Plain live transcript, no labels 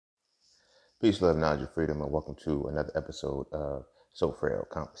Peace, love, knowledge, and freedom, and welcome to another episode of Frail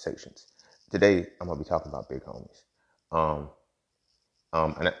Conversations. Today, I'm gonna be talking about big homies. Um,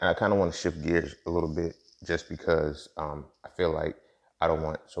 and I kind of want to shift gears a little bit, just because I feel like I don't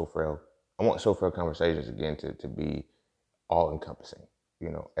want So Frail. I want So Frail Conversations again to be all encompassing.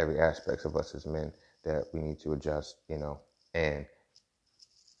 Every aspects of us as men that we need to adjust. And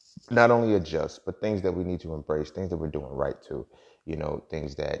not only adjust, but things that we need to embrace, things that we're doing right too.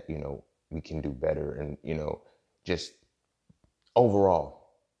 Things that we can do better, and just overall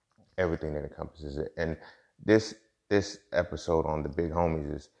everything that encompasses it. And this this episode on the big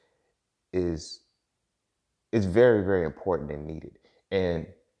homies is is very, very important and needed. And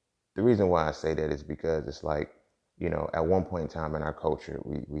the reason why I say that is because it's like, at one point in time in our culture,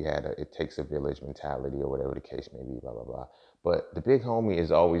 we had it takes a village mentality, or whatever the case may be, blah, blah, blah. But the big homie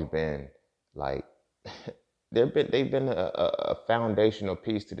has always been like, they've been a foundational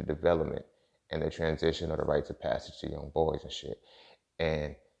piece to the development and the transition of the rites of passage to young boys and shit.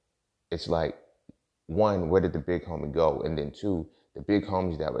 And it's like, one, where did the big homie go? And then two, the big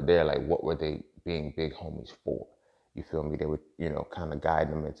homies that were there, like, what were they being big homies for? You feel me? They were, kind of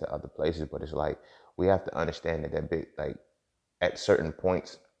guiding them into other places. But it's like, we have to understand that big, like, at certain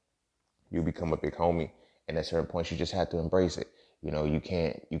points, you become a big homie. And at certain points, you just have to embrace it. You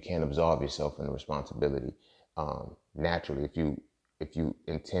can't absolve yourself from the responsibility. Naturally, if you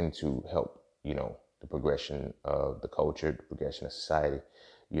intend to help, the progression of the culture, the progression of society,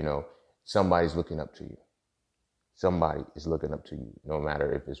 somebody's looking up to you. Somebody is looking up to you, no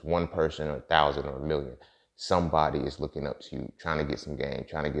matter if it's one person or 1,000 or 1,000,000. Somebody is looking up to you, trying to get some game,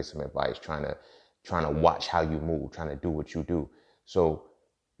 trying to get some advice, trying to watch how you move, trying to do what you do. So,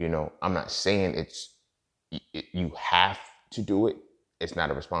 I'm not saying you have to do it. It's not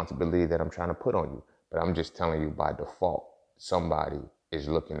a responsibility that I'm trying to put on you, but I'm just telling you, by default, somebody is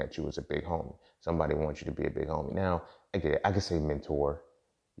looking at you as a big homie. Somebody wants you to be a big homie. Now, I could say mentor,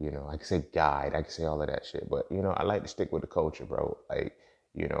 I could say guide, I could say all of that shit, but I like to stick with the culture, bro. Like,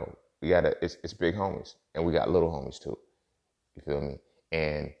 we gotta, it's big homies, and we got little homies too. You feel me?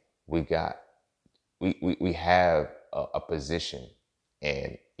 And we have a position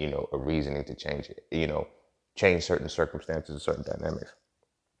and, a reasoning to change it, change certain circumstances and certain dynamics.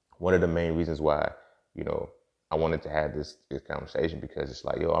 One of the main reasons why, I wanted to have this conversation, because it's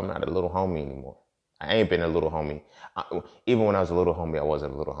like, I'm not a little homie anymore. I ain't been a little homie. Even when I was a little homie, I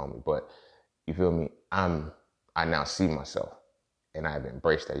wasn't a little homie. But you feel me? I now see myself, and I've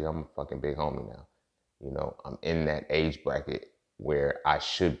embraced that. I'm a fucking big homie now. I'm in that age bracket where I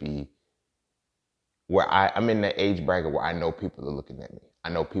should be. I'm in that age bracket where I know people are looking at me. I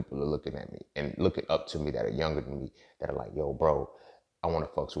know people are looking at me and looking up to me that are younger than me, that are like, yo, bro, I want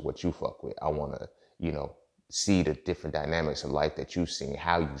to fuck with what you fuck with. I want to, see the different dynamics of life that you've seen,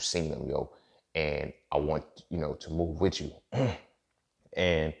 how you've seen them, yo. And I want, to move with you.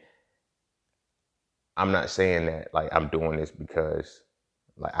 And I'm not saying that, like, I'm doing this because,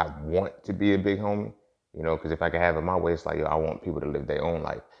 like, I want to be a big homie, because if I could have it my way, it's like, I want people to live their own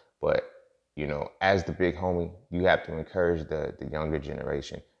life. But, as the big homie, you have to encourage the younger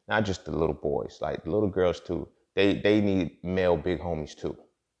generation, not just the little boys, like the little girls too. They need male big homies too.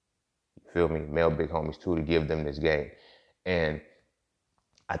 You feel me? Male big homies too, to give them this game. And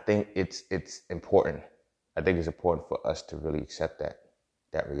I think it's important. I think it's important for us to really accept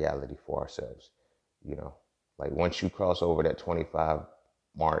that reality for ourselves. Like, once you cross over that 25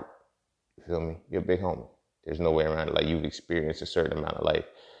 mark, you feel me? You're a big homie. There's no way around it. Like, you've experienced a certain amount of life,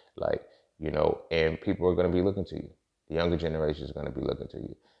 like, and people are going to be looking to you. The younger generation is going to be looking to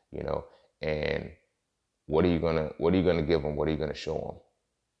you, and what are you going to give them? What are you going to show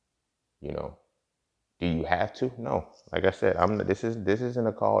them? Do you have to? No. Like I said, this isn't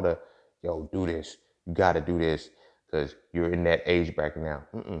a call to, yo, do this. You got to do this because you're in that age bracket now.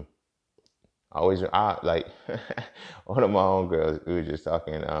 Like, one of my homegirls, we were just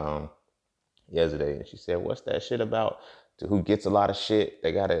talking yesterday, and she said, what's that shit about? To who gets a lot of shit,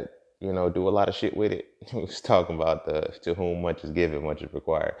 they got to, do a lot of shit with it. We was talking about to whom much is given, much is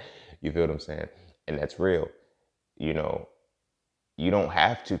required. You feel what I'm saying? And that's real. You don't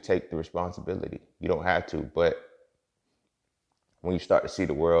have to take the responsibility. You don't have to. But when you start to see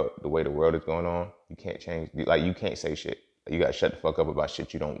the world, the way the world is going on, you can't change. Like, you can't say shit. You got to shut the fuck up about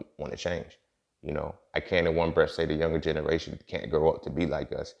shit you don't want to change. I can't in one breath say the younger generation can't grow up to be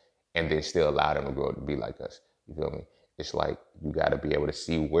like us and then still allow them to grow up to be like us. You feel me? It's like, you got to be able to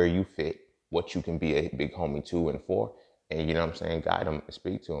see where you fit, what you can be a big homie to and for, and, guide them and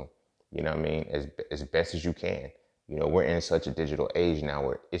speak to them, as best as you can, We're in such a digital age now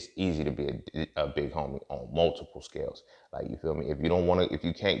where it's easy to be a big homie on multiple scales. Like, you feel me? If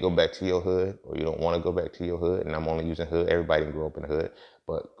you can't go back to your hood, or you don't want to go back to your hood, and I'm only using hood, everybody didn't grow up in the hood,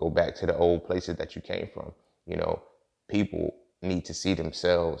 but go back to the old places that you came from. People need to see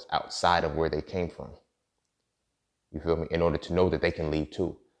themselves outside of where they came from. You feel me? In order to know that they can leave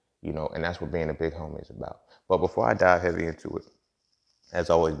too, and that's what being a big homie is about. But before I dive heavy into it, as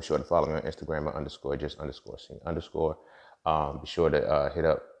always, be sure to follow me on Instagram at _scene_. Be sure to hit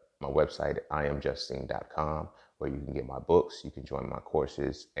up my website at IamJustSeen.com, where you can get my books, you can join my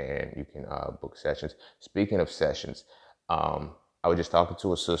courses, and you can book sessions. Speaking of sessions, I was just talking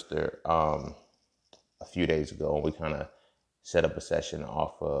to a sister a few days ago, and we kind of set up a session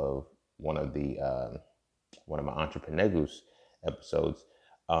off of one of my Entrepreneurs episodes.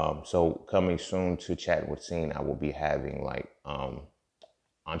 So coming soon to Chat with Scene, I will be having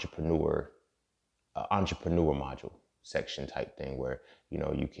entrepreneur module section type thing where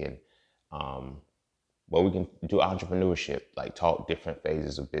you can we can do entrepreneurship, like talk different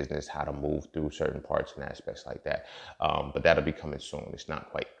phases of business, how to move through certain parts and aspects like that. But that'll be coming soon. It's not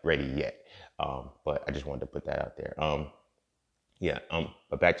quite ready yet, but I just wanted to put that out there.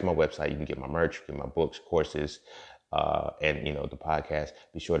 But back to my website, you can get my merch, get my books, courses, and the podcast.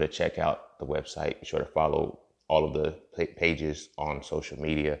 Be sure to check out the website. Be sure to follow all of the pages on social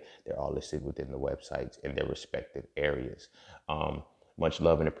media. They're all listed within the websites in their respective areas. Much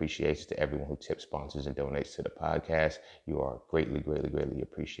love and appreciation to everyone who tips, sponsors, and donates to the podcast. You are greatly, greatly, greatly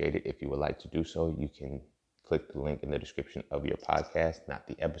appreciated. If you would like to do so, you can click the link in the description of your podcast, not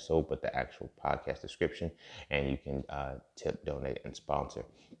the episode, but the actual podcast description, and you can tip, donate, and sponsor.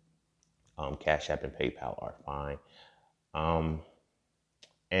 Cash App and PayPal are fine.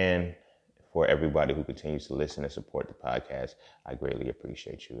 And for everybody who continues to listen and support the podcast, I greatly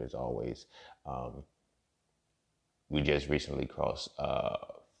appreciate you as always. We just recently crossed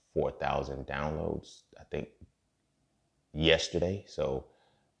 4,000 downloads, I think, yesterday. It'll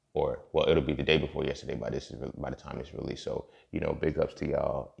be the day before yesterday by the time it's released. So, big ups to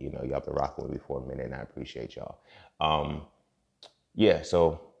y'all. Y'all been rocking with me for a minute, and I appreciate y'all.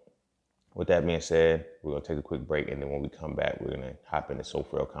 So with that being said, we're going to take a quick break, and then when we come back, we're going to hop into So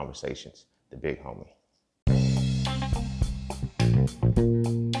Frail Conversations, the big homie.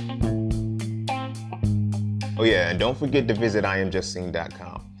 Oh yeah, and don't forget to visit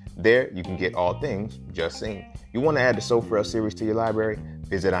IamJustSeen.com. There, you can get all things Just Seen. You want to add the So Frail series to your library?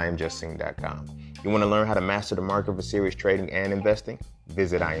 Visit IamJustSeen.com. You want to learn how to master the market for serious trading and investing?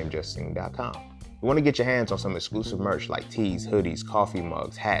 Visit IamJustSeen.com. You want to get your hands on some exclusive merch like tees, hoodies, coffee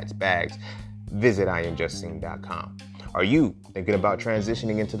mugs, hats, bags? Visit IamJustSeen.com. Are you thinking about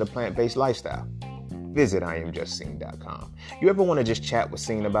transitioning into the plant-based lifestyle? Visit IamJustSeen.com. You ever want to just chat with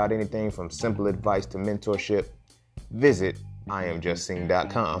Scene about anything from simple advice to mentorship? Visit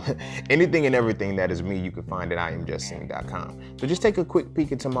IamJustSeen.com. Anything and everything that is me, you can find at IamJustSeen.com. So just take a quick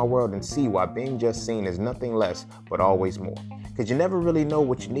peek into my world and see why being just seen is nothing less but always more. Because you never really know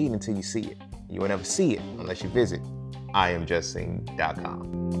what you need until you see it. You will never see it unless you visit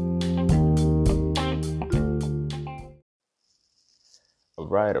IamJustSeen.com. All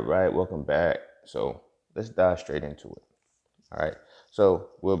right. Welcome back. So let's dive straight into it. All right. So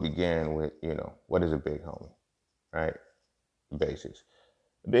we'll begin with, what is a big homie, right? Basics.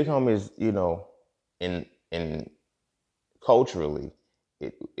 A big homie is, in culturally,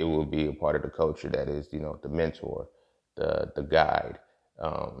 it will be a part of the culture that is, the mentor, the guide,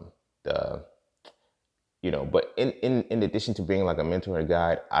 but in addition to being like a mentor and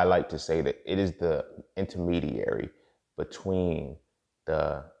guide, I like to say that it is the intermediary between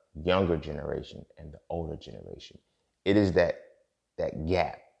the younger generation and the older generation. It is that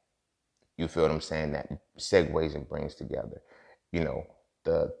gap. You feel what I'm saying? That segues and brings together,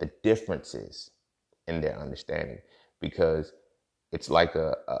 the differences in their understanding, because it's like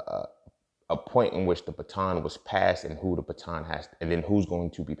a point in which the baton was passed and who the baton has, and then who's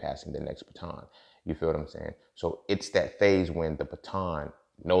going to be passing the next baton. You feel what I'm saying? So it's that phase when the baton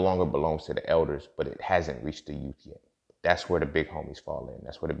no longer belongs to the elders, but it hasn't reached the youth yet. That's where the big homies fall in.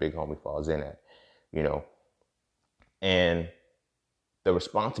 That's where the big homie falls in at, And the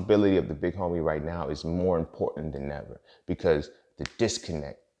responsibility of the big homie right now is more important than ever, because the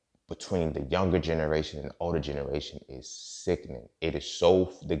disconnect between the younger generation and the older generation is sickening.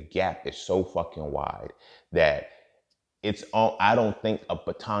 The gap is so fucking wide that I don't think a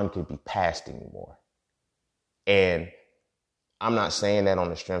baton can be passed anymore. And I'm not saying that on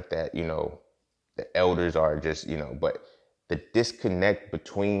the strength that, the elders are just, but the disconnect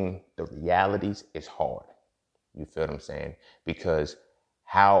between the realities is hard. You feel what I'm saying? Because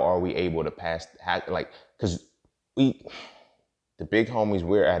how are we able to pass, because we the big homies,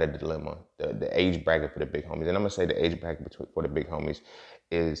 we're at a dilemma. The age bracket for the big homies, and I'm gonna say the age bracket for the big homies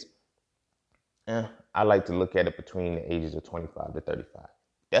is, I like to look at it between the ages of 25 to 35.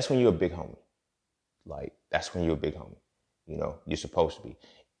 That's when you're a big homie. Like, that's when you're a big homie. You're supposed to be.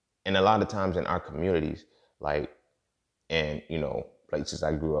 And a lot of times in our communities, like, and places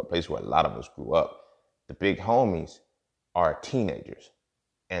I grew up, places where a lot of us grew up, the big homies are teenagers.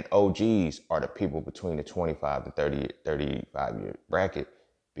 And OGs are the people between the 25 to 35 year bracket,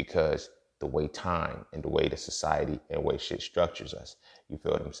 because the way time and the way the society and the way shit structures us. You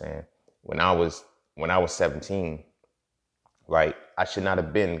feel what I'm saying? When I was 17, right, I should not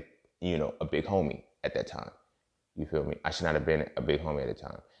have been, a big homie at that time. You feel me? I should not have been a big homie at the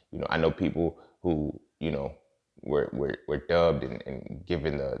time. I know people who, were dubbed and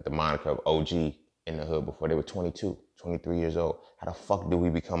given the moniker of OG in the hood before they were 22, 23 years old. How the fuck do we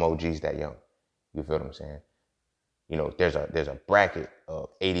become OGs that young? You feel what I'm saying? There's a bracket of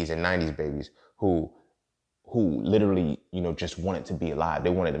 80s and 90s babies who literally, just wanted to be alive. They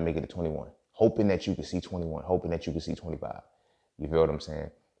wanted to make it to 21, hoping that you could see 21, hoping that you could see 25. You feel what I'm saying?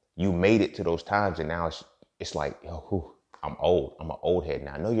 You made it to those times, and now it's like, yo, I'm old. I'm an old head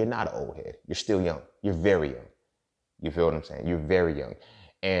now. No, you're not an old head. You're still young. You're very young. You feel what I'm saying? You're very young.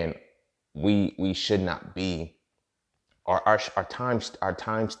 And we should not be, our time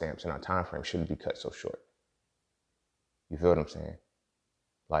stamps and our time frame shouldn't be cut so short. You feel what I'm saying?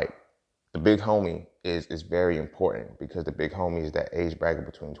 Like, the big homie is very important, because the big homie is that age bracket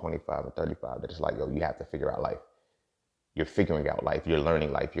between 25 and 35 that is like, yo, you have to figure out life. You're figuring out life. You're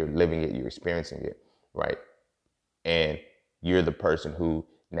learning life. You're living it. You're experiencing it, right? And you're the person who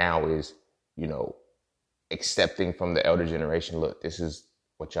now is, accepting from the elder generation, look, this is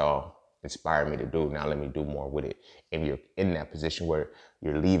what y'all inspired me to do. Now let me do more with it. And you're in that position where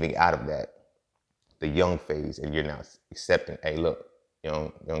you're leaving out of that, the young phase, and you're now accepting, hey, look,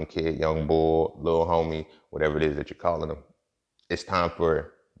 young kid, young boy, little homie, whatever it is that you're calling them. It's time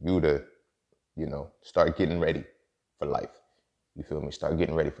for you to, start getting ready for life. You feel me? Start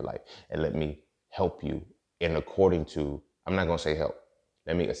getting ready for life. And let me help you in according to, I'm not going to say help.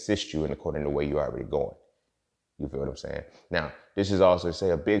 Let me assist you in according to the way you're already going. You feel what I'm saying? Now, this is also to say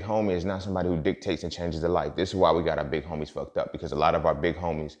a big homie is not somebody who dictates and changes their life. This is why we got our big homies fucked up, because a lot of our big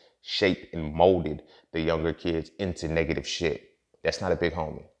homies shaped and molded the younger kids into negative shit. That's not a big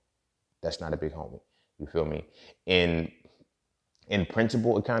homie. That's not a big homie. You feel me? In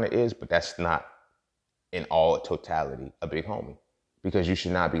principle, it kind of is, but that's not in all totality a big homie, because you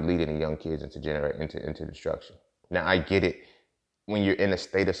should not be leading the young kids into destruction. Now, I get it. When you're in a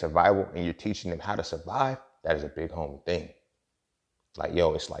state of survival and you're teaching them how to survive, that is a big homie thing. Like,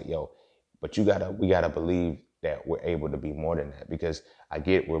 yo, it's like, yo, but we gotta believe that we're able to be more than that, because I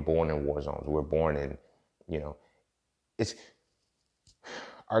get we're born in war zones. We're born in, it's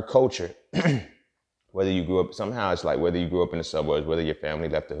our culture. Whether you grew up, somehow it's like whether you grew up in the suburbs, whether your family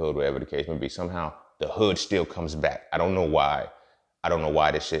left the hood, whatever the case may be, somehow the hood still comes back. I don't know why. I don't know why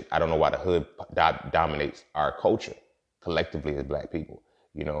the hood dominates our culture collectively as Black people.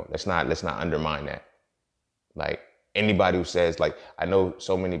 Let's not undermine that. Like, anybody who says, like, I know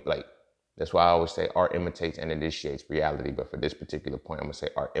so many, like, that's why I always say art imitates and initiates reality. But for this particular point, I'm going to say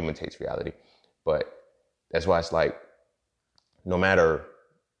art imitates reality. But that's why it's like, no matter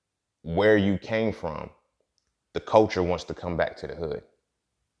where you came from, the culture wants to come back to the hood.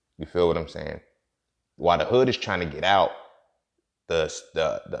 You feel what I'm saying? While the hood is trying to get out,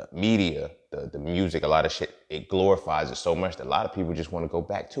 the media, the music, a lot of shit, it glorifies it so much that a lot of people just want to go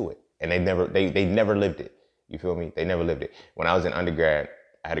back to it. And they never lived it. You feel me? They never lived it. When I was in undergrad,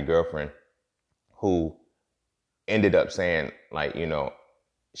 I had a girlfriend who ended up saying, like,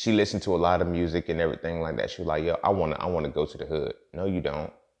 she listened to a lot of music and everything like that. She was like, yo, I want to go to the hood. No, you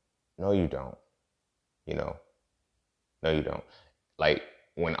don't. No, you don't. No, you don't. Like,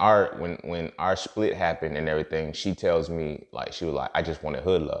 when our split happened and everything, she tells me, like, she was like, I just wanted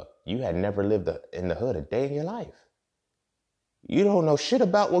hood love. You had never lived in the hood a day in your life. You don't know shit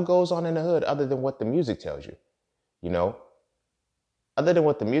about what goes on in the hood other than what the music tells you, other than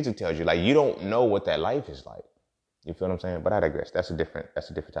what the music tells you. Like, you don't know what that life is like. You feel what I'm saying? But I digress. That's a different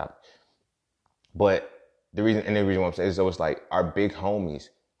topic. But the reason why I'm saying is always like, our big homies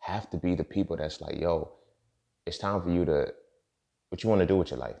have to be the people that's like, yo, it's time for you to, what you want to do with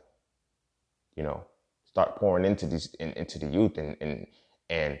your life. Start pouring into the youth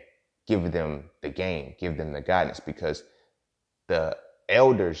and give them the game, give them the guidance, because the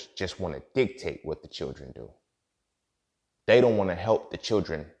elders just want to dictate what the children do. They don't want to help the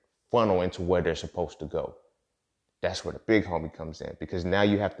children funnel into where they're supposed to go. That's where the big homie comes in, because now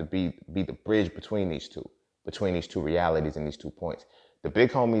you have to be the bridge between these two. between these two realities and these 2 points. The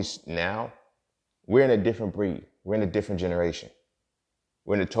big homies now, we're in a different breed. We're in a different generation.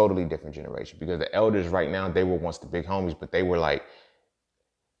 We're in a totally different generation, because the elders right now, they were once the big homies, but they were like,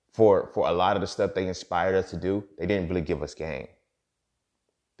 for a lot of the stuff they inspired us to do, they didn't really give us game.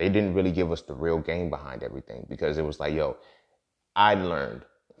 They didn't really give us the real game behind everything, because it was like, yo, I learned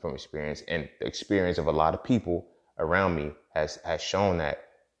from experience, and the experience of a lot of people around me has shown that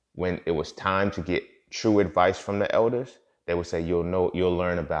when it was time to get true advice from the elders, they would say, you'll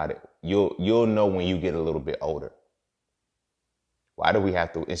learn about it. You'll know when you get a little bit older. Why do we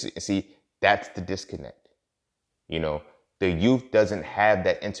have to? See, that's the disconnect. You know, the youth doesn't have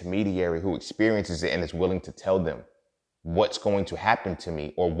that intermediary who experiences it and is willing to tell them what's going to happen to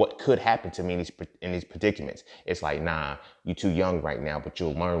me or what could happen to me in these predicaments. It's like, nah, you're too young right now, but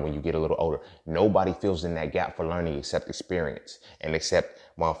you'll learn when you get a little older. Nobody fills in that gap for learning except experience and except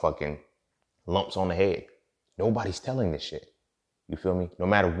motherfucking lumps on the head. Nobody's telling this shit. You feel me? No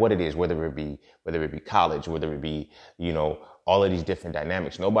matter what it is, whether it be college, whether it be, you know, all of these different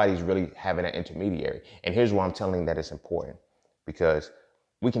dynamics, nobody's really having that intermediary. And here's why I'm telling that it's important, because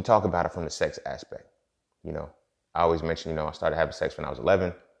we can talk about it from the sex aspect. You know, I always mention, you know, I started having sex when I was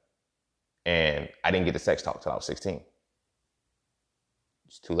 11, and I didn't get the sex talk till I was 16.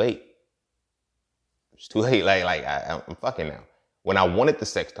 It's too late. It's too late. I'm fucking now. When I wanted the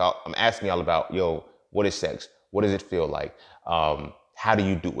sex talk, I'm asking y'all about, yo, what is sex? What does it feel like? How do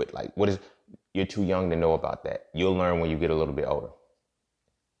you do it? Like, you're too young to know about that. You'll learn when you get a little bit older.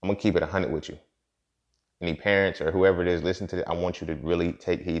 I'm going to keep it 100 with you. Any parents or whoever it is, listen to this. I want you to really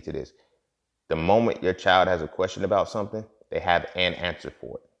take heed to this. The moment your child has a question about something, they have an answer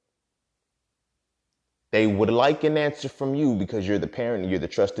for it. They would like an answer from you because you're the parent and you're the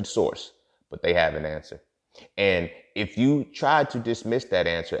trusted source, but they have an answer. And if you try to dismiss that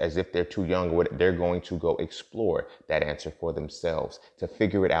answer as if they're too young, they're going to go explore that answer for themselves to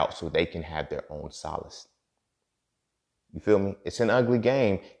figure it out so they can have their own solace. You feel me? It's an ugly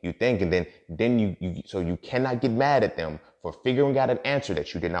game, you think, and then you cannot get mad at them for figuring out an answer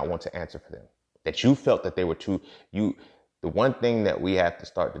that you did not want to answer for them, that you felt that they were too. The one thing that we have to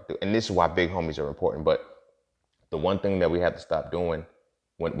start to do, and this is why big homies are important, but the one thing that we have to stop doing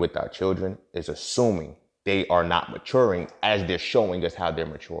with our children is assuming they are not maturing as they're showing us how they're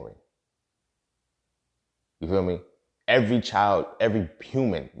maturing. You feel me? Every child, every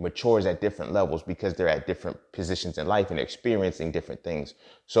human matures at different levels because they're at different positions in life and experiencing different things.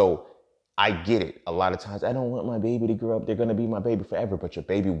 So I get it. A lot of times, I don't want my baby to grow up. They're going to be my baby forever, but your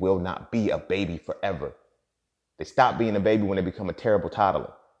baby will not be a baby forever. They stop being a baby when they become a terrible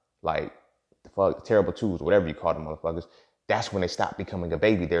toddler. Like, terrible twos, whatever you call them, motherfuckers. That's when they stop becoming a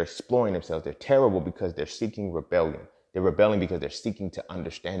baby. They're exploring themselves. They're terrible because they're seeking rebellion. They're rebelling because they're seeking to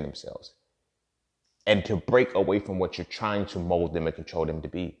understand themselves and to break away from what you're trying to mold them and control them to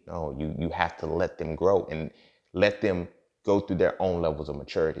be. No, you have to let them grow and let them go through their own levels of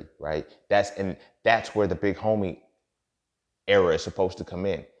maturity, right? That's where the big homie era is supposed to come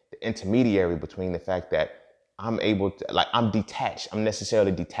in. The intermediary between the fact that I'm able to, like, I'm detached. I'm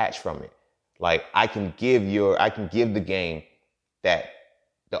necessarily detached from it. Like, I can give the game that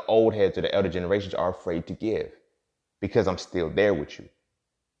the old heads or the elder generations are afraid to give because I'm still there with you.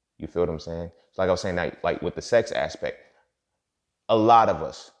 You feel what I'm saying? So like I was saying, like with the sex aspect, a lot of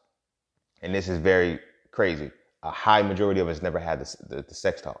us, and this is very crazy, a high majority of us never had the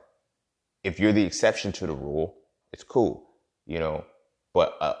sex talk. If you're the exception to the rule, it's cool, you know,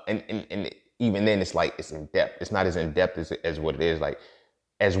 but, and even then it's like, it's in depth. It's not as in depth as what it is, like,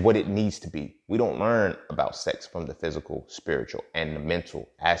 as what it needs to be. We don't learn about sex from the physical, spiritual, and the mental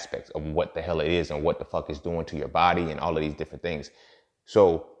aspects of what the hell it is and what the fuck it's doing to your body and all of these different things.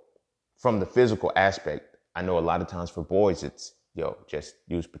 So from the physical aspect, I know a lot of times for boys, it's, just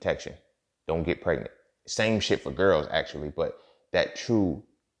use protection. Don't get pregnant. Same shit for girls, actually, but that true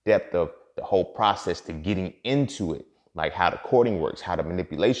depth of the whole process to getting into it, like how the courting works, how the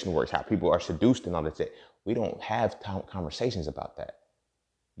manipulation works, how people are seduced and all that shit. We don't have conversations about that.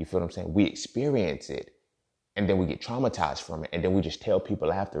 You feel what I'm saying? We experience it and then we get traumatized from it. And then we just tell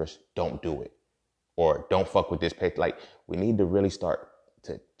people after us, don't do it or don't fuck with this page. Like, we need to really start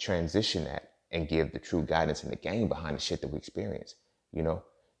to transition that and give the true guidance and the game behind the shit that we experience,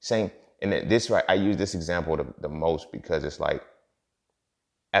 Same. And this, right, I use this example the most because it's like,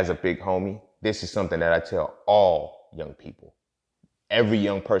 as a big homie, this is something that I tell all young people. Every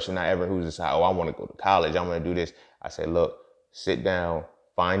young person I ever who's decided, I want to go to college, I'm going to do this. I say, look, sit down,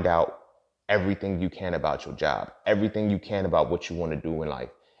 find out everything you can about your job, everything you can about what you want to do in life,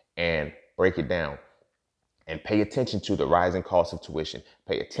 and break it down. And pay attention to the rising cost of tuition.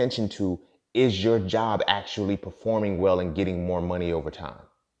 Pay attention to Is your job actually performing well and getting more money over time?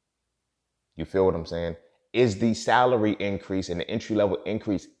 You feel what I'm saying? Is the salary increase and the entry level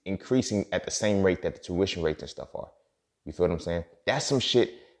increase increasing at the same rate that the tuition rates and stuff are? You feel what I'm saying? That's some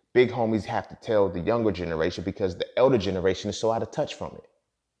shit big homies have to tell the younger generation because the elder generation is so out of touch from it.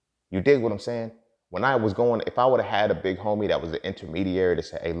 You dig what I'm saying? When I was going, if I would have had a big homie that was the intermediary to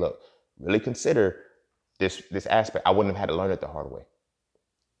say, hey, look, really consider this aspect, I wouldn't have had to learn it the hard way.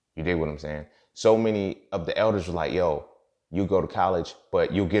 You dig what I'm saying? So many of the elders were like, yo, you go to college,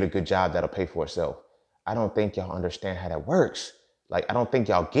 but you'll get a good job that'll pay for itself. I don't think y'all understand how that works. Like, I don't think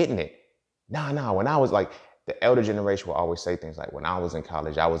y'all getting it. Nah. When I was like, the elder generation will always say things like, when I was in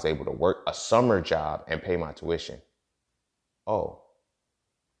college, I was able to work a summer job and pay my tuition. Oh,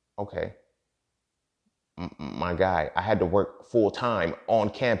 okay. My guy, I had to work full time on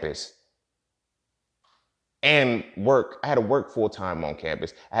campus and I had to work full time on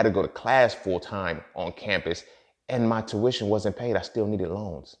campus. I had to go to class full time on campus and my tuition wasn't paid. I still needed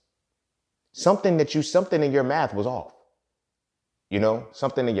loans. Something in your math was off. You know,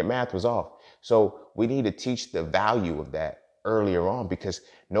 something in your math was off. So we need to teach the value of that earlier on because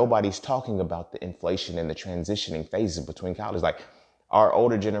nobody's talking about the inflation and the transitioning phases between college. Like our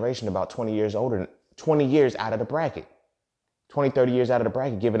older generation, about 20 years older, 20 years out of the bracket, 20, 30 years out of the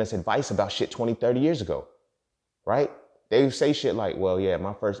bracket, giving us advice about shit 20, 30 years ago, right? They say shit like, well, yeah,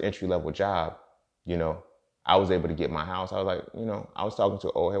 my first entry level job, you know, I was able to get my house. I was like, you know, I was talking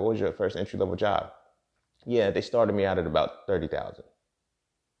to, oh, hey, what was your first entry level job? Yeah, they started me out at about 30,000.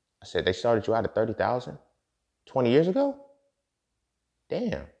 I said, they started you out at 30,000 20 years ago?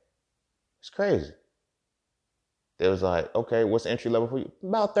 Damn, it's crazy. They was like, okay, what's entry level for you?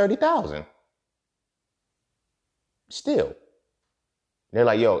 About 30,000. Still. They're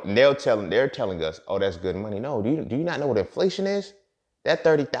like, yo, they're telling us, oh, that's good money. No, do you not know what inflation is? That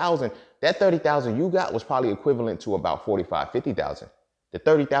 30,000 you got was probably equivalent to about 45, 50,000. The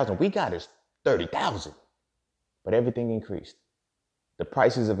 30,000 we got is 30,000. But everything increased. The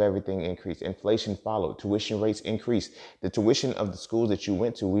prices of everything increased. Inflation followed. Tuition rates increased. The tuition of the schools that you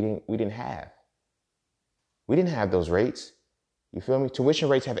went to, we didn't have. We didn't have those rates. You feel me? Tuition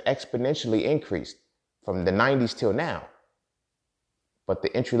rates have exponentially increased from the 90s till now. But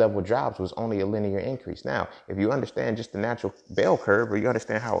the entry-level jobs was only a linear increase. Now, if you understand just the natural bell curve, or you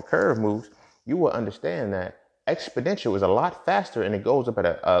understand how a curve moves, you will understand that exponential is a lot faster and it goes up at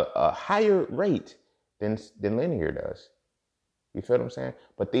a higher rate than linear does. You feel what I'm saying?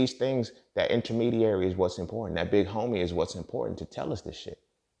 But these things, that intermediary is what's important. That big homie is what's important to tell us this shit.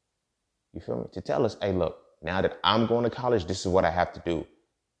 You feel me? To tell us, hey, look, now that I'm going to college, this is what I have to do.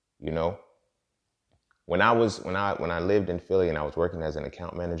 You know? When I lived in Philly and I was working as an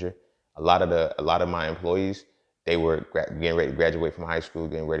account manager, a lot of my employees, they were getting ready to graduate from high school,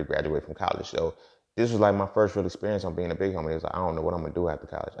 getting ready to graduate from college. So this was like my first real experience on being a big homie. It was like, I don't know what I'm gonna do after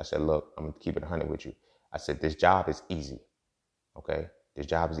college. I said, look, I'm gonna keep it 100 with you. I said, this job is easy. Okay, this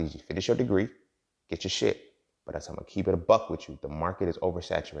job is easy. Finish your degree, get your shit. But I said, I'm gonna keep it a buck with you. The market is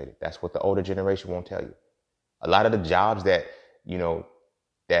oversaturated. That's what the older generation won't tell you. A lot of the jobs that, you know,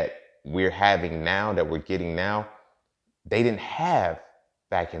 that we're having now, that we're getting now, they didn't have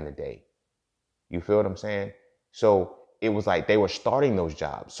back in the day. You feel what I'm saying? So it was like they were starting those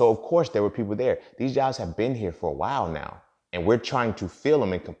jobs. So of course there were people there. These jobs have been here for a while now. And we're trying to fill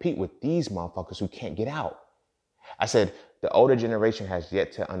them and compete with these motherfuckers who can't get out. I said, the older generation has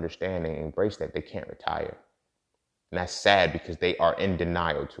yet to understand and embrace that they can't retire. And that's sad because they are in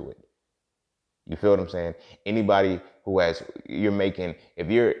denial to it. You feel what I'm saying? Anybody who if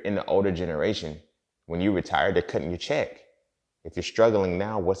you're in the older generation, when you retire, they're cutting your check. If you're struggling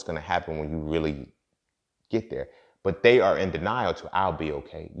now, what's going to happen when you really get there? But they are in denial to, I'll be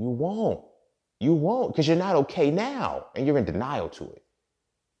okay. You won't, because you're not okay now and you're in denial to it.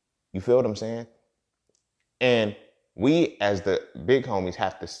 You feel what I'm saying? And we, as the big homies,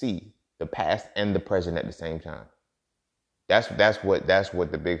 have to see the past and the present at the same time. That's what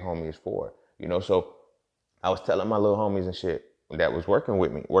the big homie is for. You know, so I was telling my little homies and shit that was working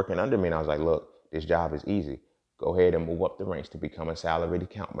with me, working under me, and I was like, look, this job is easy. Go ahead and move up the ranks to become a salaried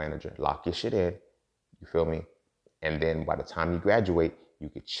account manager. Lock your shit in. You feel me? And then by the time you graduate, you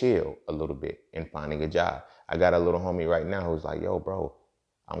could chill a little bit in finding a job. I got a little homie right now who's like, yo, bro,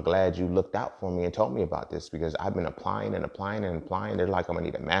 I'm glad you looked out for me and told me about this because I've been applying. They're like, I'm gonna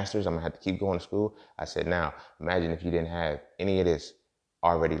need a master's. I'm gonna have to keep going to school. I said, now, imagine if you didn't have any of this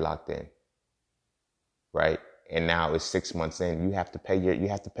already locked in, right? And now it's 6 months in, you have to pay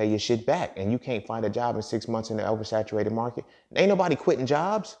your shit back, and you can't find a job in 6 months in the oversaturated market. Ain't nobody quitting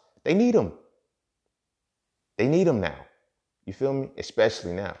jobs. They need them. They need them now. You feel me?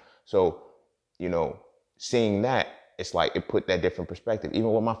 Especially now. So you know, seeing that, it's like it put that different perspective.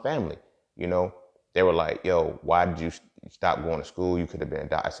 Even with my family, you know, they were like, yo, why did you stop going to school? You could have been a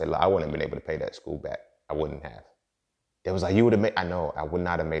doctor. I said, I wouldn't have been able to pay that school back. I wouldn't have. They was like, you would have made, I know, I would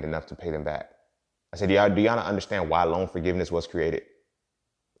not have made enough to pay them back. I said, do y'all not understand why loan forgiveness was created?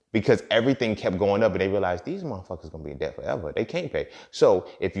 Because everything kept going up and they realized these motherfuckers going to be in debt forever. They can't pay. So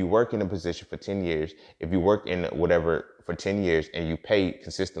if you work in a position for 10 years, if you work in whatever for 10 years and you pay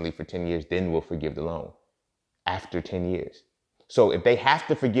consistently for 10 years, then we'll forgive the loan after 10 years. So if they have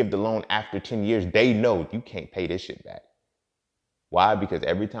to forgive the loan after 10 years, they know you can't pay this shit back. Why? Because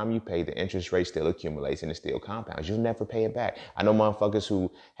every time you pay, the interest rate still accumulates and it still compounds. You'll never pay it back. I know motherfuckers who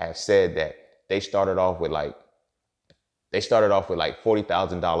have said that they started off with like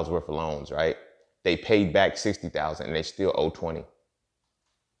 $40,000 worth of loans, right? They paid back $60,000 and they still owe 20.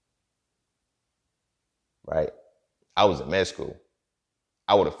 Right? I was in med school.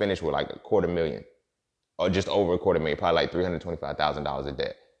 I would have finished with like $250,000 or just over $250,000, probably like $325,000 of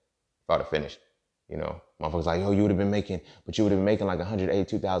debt if I would have finished. You know, motherfuckers like, yo, you would have been making like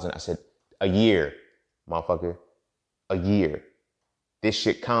 $182,000. I said, a year, motherfucker, a year. This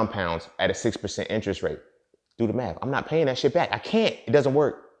shit compounds at a 6% interest rate. Do the math. I'm not paying that shit back. I can't. It doesn't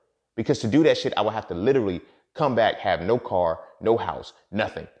work. Because to do that shit, I would have to literally come back, have no car, no house,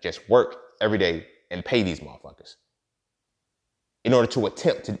 nothing. Just work every day and pay these motherfuckers in order to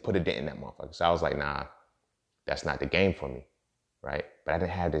attempt to put a dent in that motherfucker. So I was like, nah, that's not the game for me, right? But I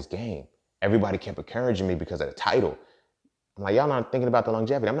didn't have this game. Everybody kept encouraging me because of the title. I'm like, y'all not thinking about the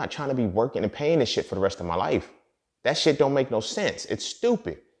longevity. I'm not trying to be working and paying this shit for the rest of my life. That shit don't make no sense. It's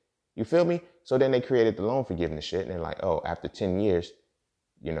stupid. You feel me? So then they created the loan forgiveness shit, and they're like, oh, after 10 years,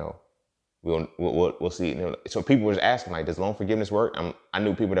 you know, we'll see. So people was asking, like, does loan forgiveness work? I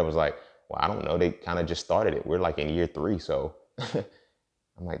knew people that was like, well, I don't know. They kind of just started it. We're like in year 3, so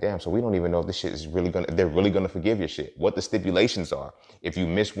I'm like, damn. So we don't even know if this shit is they're really gonna forgive your shit. What the stipulations are? If you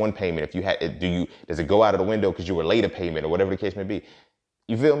miss one payment, if you had, does it go out of the window because you were late a payment or whatever the case may be?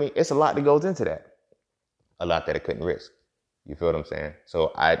 You feel me? It's a lot that goes into that. A lot that I couldn't risk. You feel what I'm saying?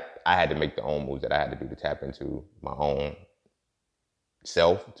 So I had to make the own moves that I had to do to tap into my own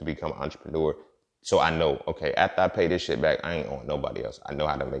self to become an entrepreneur. So I know, okay, after I pay this shit back, I ain't on nobody else. I know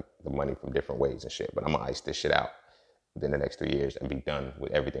how to make the money from different ways and shit, but I'm gonna ice this shit out within the next 3 years and be done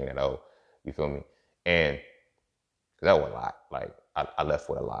with everything that I owe. You feel me? And that was a lot. Like I left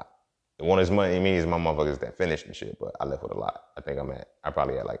with a lot. It wasn't as money me as my motherfuckers that finished and shit, but I left with a lot. I think I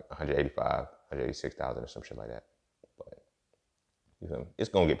probably had like 186,000 or some shit like that. But you feel me? It's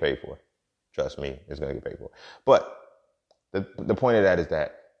gonna get paid for. Trust me, it's gonna get paid for. But the point of that is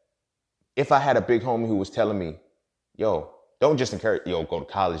that if I had a big homie who was telling me, yo, don't just encourage, yo, go to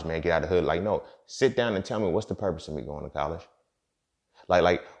college, man, get out of the hood. Like, no, sit down and tell me what's the purpose of me going to college?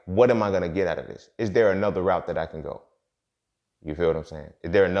 Like, what am I gonna get out of this? Is there another route that I can go? You feel what I'm saying? Is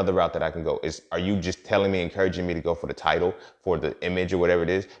there another route that I can go? Are you just telling me, encouraging me to go for the title, for the image or whatever it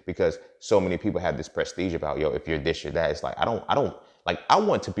is? Because so many people have this prestige about, yo, if you're this or that, it's like, I don't, like, I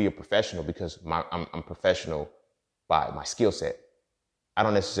want to be a professional because I'm professional by my skill set. I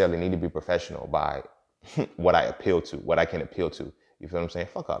don't necessarily need to be professional by what I appeal to, what I can appeal to. You feel what I'm saying?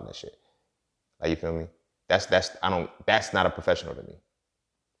 Fuck all that shit. Like, you feel me? That's not a professional to me.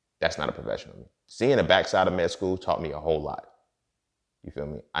 That's not a professional to me. Seeing the backside of med school taught me a whole lot. You feel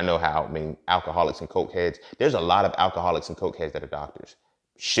me? I know how, alcoholics and coke heads. There's a lot of alcoholics and coke heads that are doctors.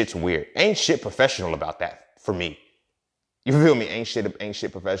 Shit's weird. Ain't shit professional about that for me. You feel me? Ain't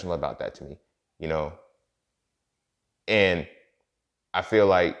shit professional about that to me. You know? And I feel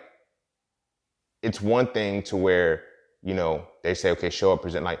like it's one thing to where, you know, they say, okay, show up,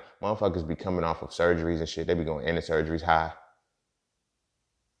 present. Like, motherfuckers be coming off of surgeries and shit. They be going into surgeries high.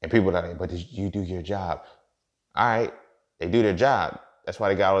 And people are like, but did you do your job? All right, they do their job. That's why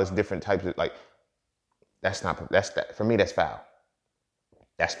they got all these different types of, like, for me, that's foul.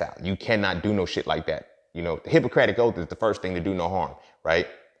 That's foul. You cannot do no shit like that. You know, the Hippocratic Oath is the first thing to do no harm, right?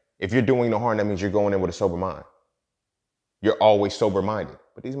 If you're doing no harm, that means you're going in with a sober mind. You're always sober-minded.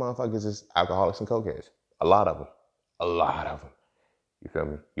 But these motherfuckers is alcoholics and cokeheads. A lot of them. A lot of them. You feel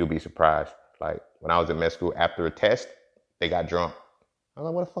me? You'll be surprised. Like, when I was in med school, after a test, they got drunk. I'm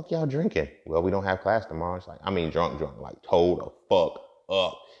like, what the fuck y'all drinking? Well, we don't have class tomorrow. It's like, drunk, like, told the fuck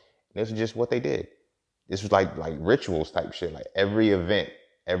up. And this is just what they did. This was like rituals type shit. Like, every event,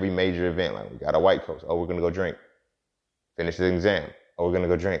 every major event, like, we got a white coat. Oh, we're going to go drink. Finish the exam. Oh, we're going to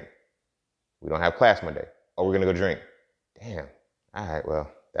go drink. We don't have class Monday. Oh, we're going to go drink. Damn. All right.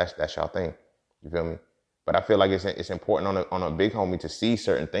 Well, that's y'all thing. You feel me? But I feel like it's important on a big homie to see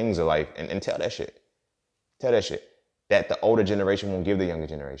certain things of life and tell that shit. Tell that shit. That the older generation won't give the younger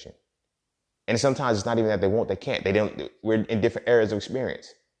generation. And sometimes it's not even that they won't, they can't. They don't. We're in different areas of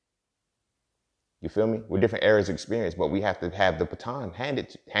experience. You feel me? We're different areas of experience, but we have to have the baton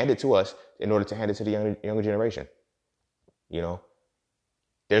handed to us in order to hand it to the younger generation. You know,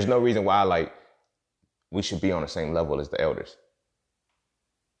 there's no reason why like we should be on the same level as the elders,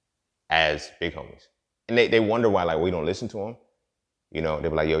 as big homies. And they wonder why like we don't listen to them. You know, they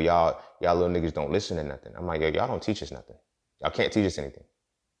be like, yo, y'all little niggas don't listen to nothing. I'm like, yo, y'all don't teach us nothing. Y'all can't teach us anything.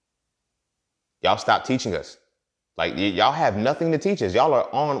 Y'all stop teaching us. Like, y'all have nothing to teach us.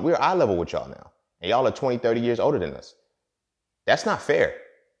 We're eye level with y'all now. And y'all are 20, 30 years older than us. That's not fair.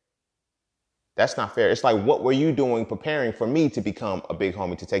 That's not fair. It's like, what were you doing preparing for me to become a big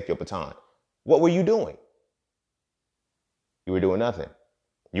homie to take your baton? What were you doing? You were doing nothing.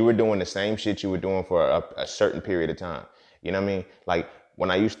 You were doing the same shit you were doing for a certain period of time. You know what I mean? Like,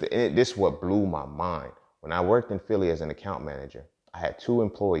 when I used to, this is what blew my mind. When I worked in Philly as an account manager, I had 2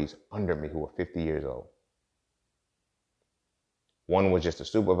 employees under me who were 50 years old. One was just a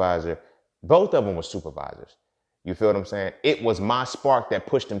supervisor. Both of them were supervisors. You feel what I'm saying? It was my spark that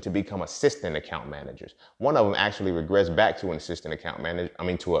pushed them to become assistant account managers. One of them actually regressed back to an assistant account manager,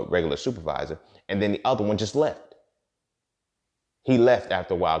 to a regular supervisor. And then the other one just left. He left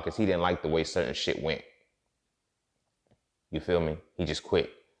after a while because he didn't like the way certain shit went. You feel me? He just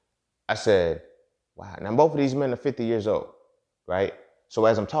quit. I said, wow. Now both of these men are 50 years old, right? So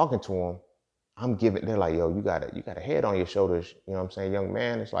as I'm talking to them, they're like, yo, you got a head on your shoulders. You know what I'm saying? Young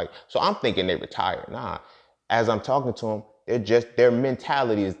man. It's like, so I'm thinking they retired. Nah. As I'm talking to them, their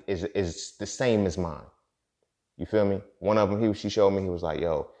mentality is the same as mine. You feel me? One of them, she showed me, he was like,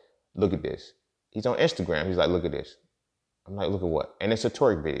 yo, look at this. He's on Instagram. He's like, look at this. I'm like, look at what? And it's a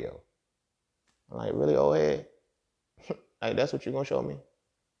twerk video. I'm like, really, old head? Like, that's what you're going to show me?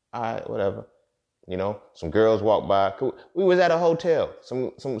 All right, whatever. You know, some girls walk by. We was at a hotel.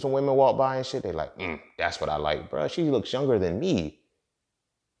 Some women walk by and shit. They like, that's what I like, bro. She looks younger than me.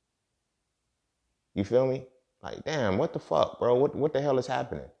 You feel me? Like, damn, what the fuck, bro? What the hell is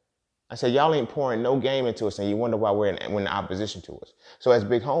happening? I said, y'all ain't pouring no game into us, and you wonder why we're in opposition to us. So as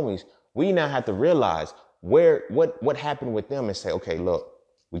big homies, we now have to realize what happened with them and say, okay, look,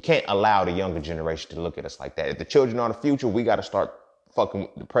 we can't allow the younger generation to look at us like that. If the children are the future, we got to start fucking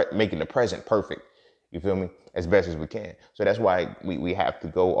making the present perfect. You feel me? As best as we can. So that's why we have to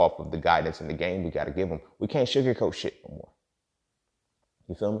go off of the guidance in the game we got to give them. We can't sugarcoat shit no more.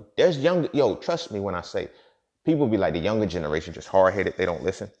 You feel me? There's trust me when I say, people be like, the younger generation just hard-headed. They don't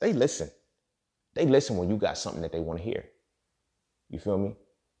listen. They listen. They listen when you got something that they want to hear. You feel me?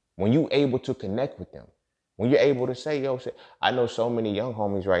 When you able to connect with them. When you're able to say, I know so many young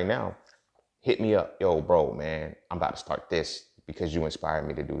homies right now hit me up. Yo, bro, man, I'm about to start this because you inspired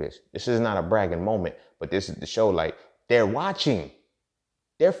me to do this. This is not a bragging moment, but this is the show. Like, they're watching.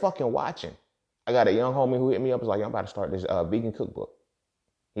 They're fucking watching. I got a young homie who hit me up. Was like, I'm about to start this vegan cookbook.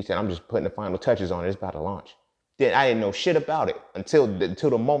 He said, I'm just putting the final touches on it. It's about to launch. Then I didn't know shit about it until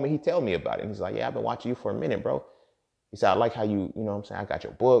the moment he told me about it. And he's like, yeah, I've been watching you for a minute, bro. He said, I like how you know what I'm saying? I got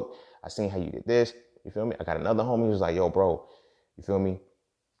your book. I seen how you did this. You feel me? I got another homie who's like, yo, bro, you feel me?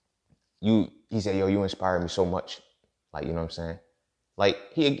 He said, yo, you inspired me so much. Like, you know what I'm saying? Like,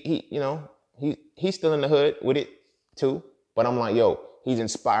 he's still in the hood with it too. But I'm like, yo, he's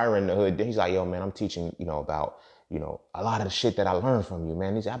inspiring the hood. Then he's like, yo, man, I'm teaching, about, a lot of the shit that I learned from you,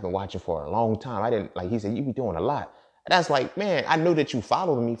 man. He said, I've been watching for a long time. He said, you be doing a lot. And that's like, man, I knew that you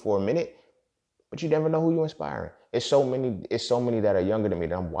followed me for a minute, but you never know who you're inspiring. It's so many that are younger than me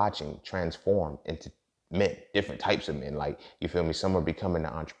that I'm watching transform into men, different types of men. Like, you feel me? Some are becoming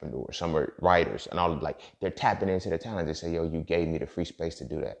the entrepreneurs, some are writers, and all like they're tapping into the talent. They say, yo, you gave me the free space to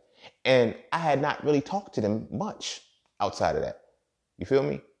do that. And I had not really talked to them much outside of that. You feel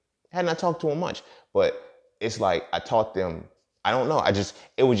me? I had not talked to them much, but it's like I taught them, I don't know.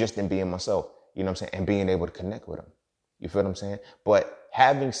 It was just in being myself, you know what I'm saying? And being able to connect with them. You feel what I'm saying? But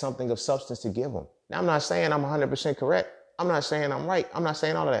having something of substance to give them. Now, I'm not saying I'm 100% correct. I'm not saying I'm right. I'm not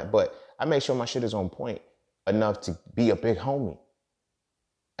saying all of that, but I make sure my shit is on point enough to be a big homie.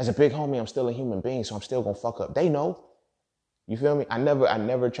 As a big homie, I'm still a human being, so I'm still gonna fuck up. They know. You feel me? I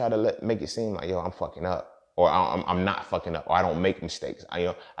never try to make it seem like, yo, I'm fucking up, or I'm not fucking up, or I don't make mistakes.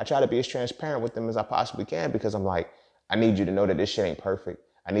 I try to be as transparent with them as I possibly can, because I'm like, I need you to know that this shit ain't perfect.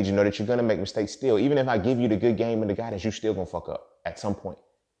 I need you to know that you're gonna make mistakes still. Even if I give you the good game and the guidance, you still gonna fuck up at some point.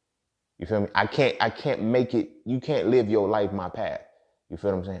 You feel me? I can't make it. You can't live your life my path. You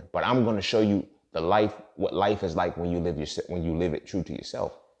feel what I'm saying? But I'm gonna show you what life is like when you live it true to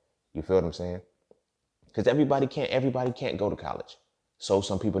yourself. You feel what I'm saying? Because everybody can't go to college. So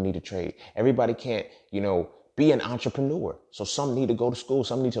some people need to trade. Everybody can't, be be an entrepreneur. So some need to go to school.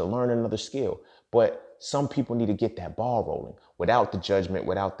 Some need to learn another skill. But some people need to get that ball rolling without the judgment,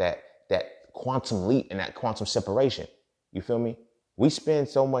 without that quantum leap and that quantum separation. You feel me? We spend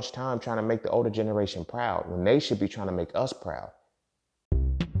so much time trying to make the older generation proud when they should be trying to make us proud.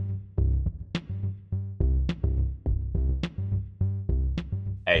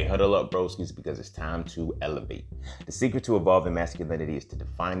 Hey, huddle up, broskies, because it's time to elevate. The secret to evolving masculinity is to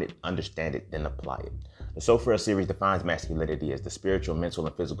define it, understand it, then apply it. The So Frail series defines masculinity as the spiritual, mental,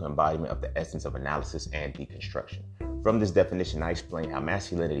 and physical embodiment of the essence of analysis and deconstruction. From this definition, I explain how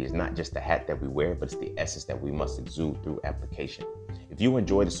masculinity is not just the hat that we wear, but it's the essence that we must exude through application. If you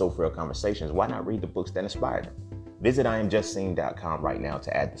enjoy the So Frail conversations, why not read the books that inspire them? Visit IamJustSeen.com right now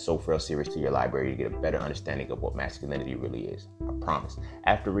to add the So Frail series to your library to get a better understanding of what masculinity really is. I promise.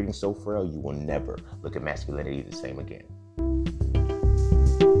 After reading So Frail, you will never look at masculinity the same again.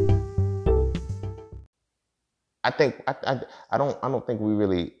 I don't think we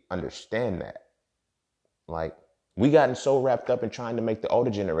really understand that. Like, we gotten so wrapped up in trying to make the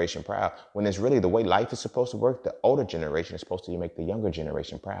older generation proud when it's really the way life is supposed to work. The older generation is supposed to make the younger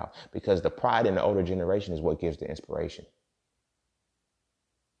generation proud, because the pride in the older generation is what gives the inspiration.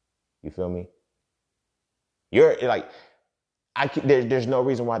 You feel me? You're like, there's no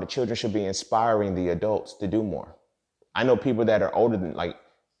reason why the children should be inspiring the adults to do more. I know people that are older than, like,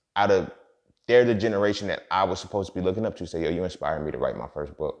 they're the generation that I was supposed to be looking up to, say, yo, you inspired me to write my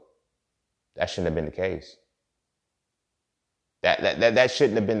first book. That shouldn't have been the case. That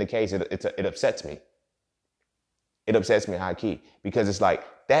shouldn't have been the case. It upsets me. It upsets me high key, because it's like,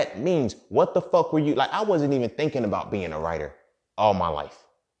 that means, what the fuck were you, like, I wasn't even thinking about being a writer all my life.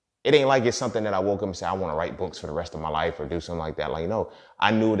 It ain't like it's something that I woke up and said, I want to write books for the rest of my life or do something like that. Like, no,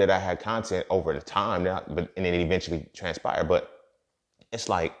 I knew that I had content over the time, and then it eventually transpired. But it's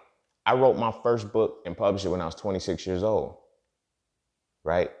like, I wrote my first book and published it when I was 26 years old,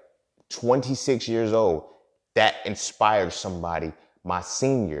 right? 26 years old. That inspired somebody, my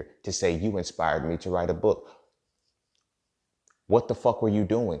senior, to say, you inspired me to write a book. What the fuck were you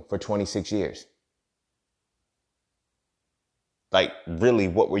doing for 26 years? Like, really,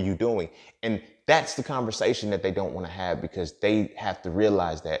 what were you doing? And that's the conversation that they don't want to have, because they have to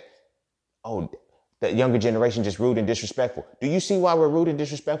realize that, oh, the younger generation just rude and disrespectful. Do you see why we're rude and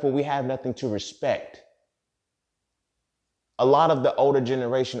disrespectful? We have nothing to respect. A lot of the older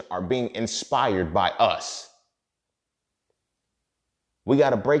generation are being inspired by us. We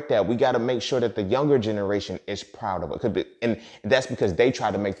got to break that. We got to make sure that the younger generation is proud of it. And that's because they try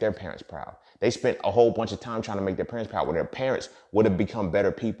to make their parents proud. They spent a whole bunch of time trying to make their parents proud, when their parents would have become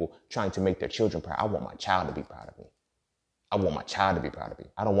better people trying to make their children proud. I want my child to be proud of me. I want my child to be proud of me.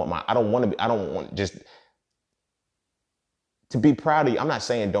 I don't want just to be proud of you. I'm not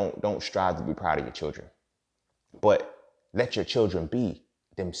saying don't strive to be proud of your children, but let your children be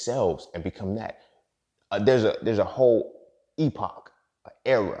themselves and become that. There's a whole epoch, an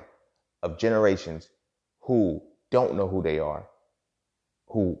era of generations who don't know who they are,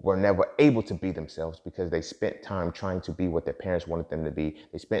 who were never able to be themselves because they spent time trying to be what their parents wanted them to be.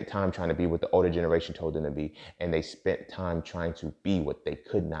 They spent time trying to be what the older generation told them to be. And they spent time trying to be what they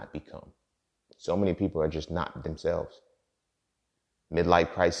could not become. So many people are just not themselves.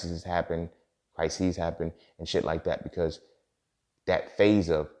 Midlife crises happen, and shit like that, because that phase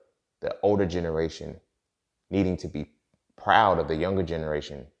of the older generation needing to be proud of the younger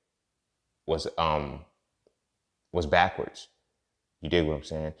generation was backwards. You dig what I'm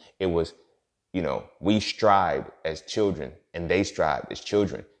saying? It was, we strived as children, and they strived as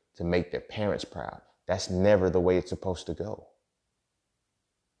children to make their parents proud. That's never the way it's supposed to go.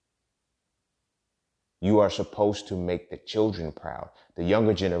 You are supposed to make the children proud. The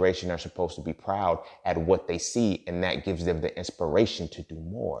younger generation are supposed to be proud at what they see, and that gives them the inspiration to do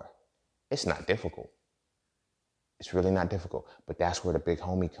more. It's not difficult. It's really not difficult, but that's where the big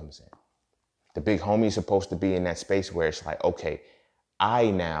homie comes in. The big homie is supposed to be in that space where it's like, okay,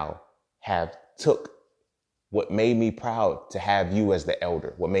 I now have took what made me proud to have you as the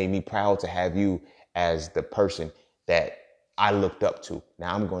elder, what made me proud to have you as the person that I looked up to.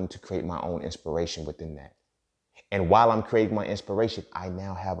 Now I'm going to create my own inspiration within that. And while I'm creating my inspiration, I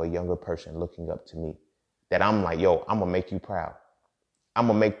now have a younger person looking up to me that I'm like, yo, I'm going to make you proud. I'm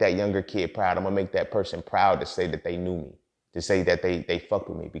going to make that younger kid proud. I'm going to make that person proud to say that they knew me, to say that they fucked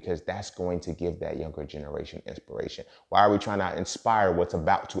with me, because that's going to give that younger generation inspiration. Why are we trying to inspire what's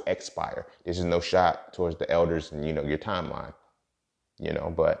about to expire? This is no shot towards the elders and, your timeline,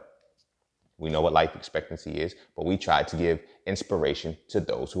 but we know what life expectancy is, but we try to give inspiration to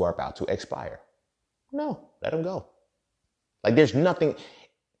those who are about to expire. No, let them go. Like, there's nothing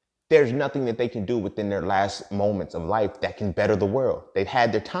there's nothing that they can do within their last moments of life that can better the world. They've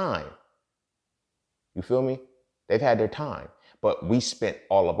had their time. You feel me? They've had their time. But we spent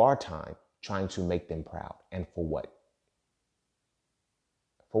all of our time trying to make them proud. And for what?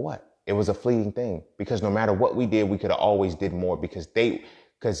 For what? It was a fleeting thing, because no matter what we did, we could have always did more, because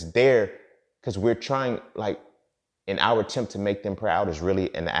we're trying, like, in our attempt to make them proud is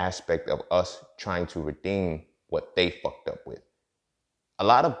really an aspect of us trying to redeem what they fucked up with. A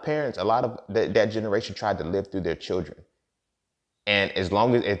lot of parents, a lot of that generation tried to live through their children. And as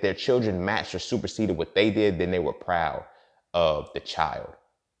long as if their children matched or superseded what they did, then they were proud of the child.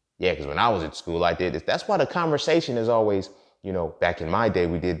 Yeah, because when I was at school, I did this. That's why the conversation is always, back in my day,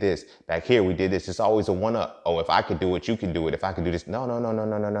 we did this. Back here, we did this. It's always a one-up. Oh, if I could do it, you can do it. If I could do this.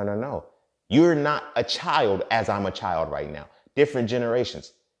 No. You're not a child as I'm a child right now. Different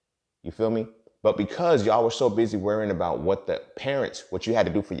generations. You feel me? But because y'all were so busy worrying about what you had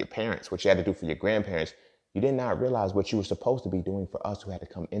to do for your parents, what you had to do for your grandparents, you did not realize what you were supposed to be doing for us who had to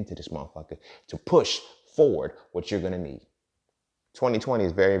come into this motherfucker to push forward what you're going to need. 2020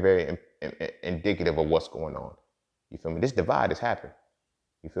 is very, very indicative of what's going on. You feel me? This divide has happened.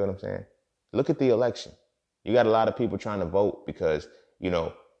 You feel what I'm saying? Look at the election. You got a lot of people trying to vote because,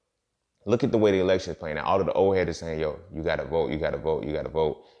 look at the way the election is playing out. All of the old heads are saying, yo, you got to vote,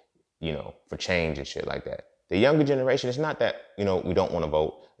 for change and shit like that. The younger generation, it's not that, we don't want to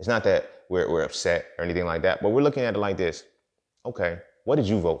vote. It's not that we're upset or anything like that, but we're looking at it like this. Okay, what did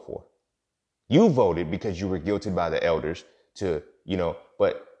you vote for? You voted because you were guilted by the elders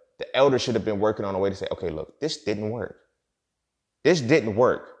but the elders should have been working on a way to say, okay, look, this didn't work. This didn't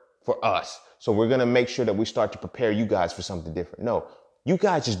work for us. So we're going to make sure that we start to prepare you guys for something different. No, you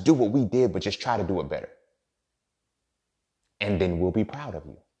guys just do what we did, but just try to do it better. And then we'll be proud of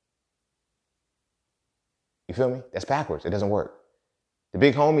you. You feel me? That's backwards. It doesn't work. The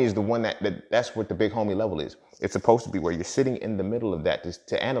big homie is the one that's what the big homie level is. It's supposed to be where you're sitting in the middle of that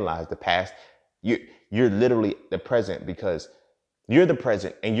to analyze the past. You're literally the present, because you're the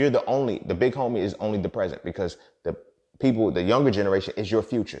present, and the big homie is only the present, because the younger generation is your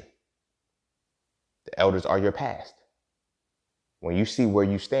future. The elders are your past. When you see where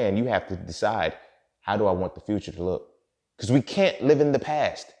you stand, you have to decide, how do I want the future to look? Because we can't live in the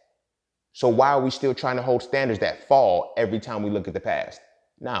past. So why are we still trying to hold standards that fall every time we look at the past?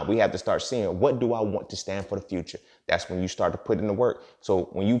 Now we have to start seeing, what do I want to stand for the future? That's when you start to put in the work. So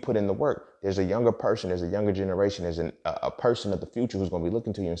when you put in the work, there's a younger person, there's a younger generation, there's a person of the future who's going to be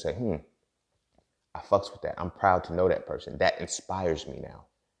looking to you and say, I fucks with that. I'm proud to know that person. That inspires me now.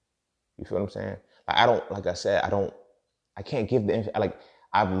 You feel what I'm saying? I can't give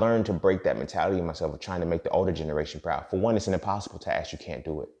I've learned to break that mentality in myself of trying to make the older generation proud. For one, it's an impossible task. You can't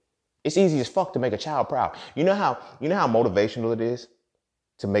do it. It's easy as fuck to make a child proud. You know how motivational it is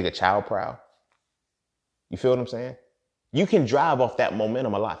to make a child proud? You feel what I'm saying? You can drive off that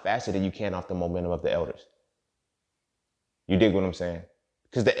momentum a lot faster than you can off the momentum of the elders. You dig what I'm saying?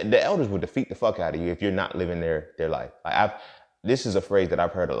 Because the elders will defeat the fuck out of you if you're not living their life. This is a phrase that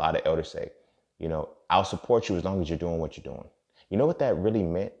I've heard a lot of elders say. I'll support you as long as you're doing what you're doing. You know what that really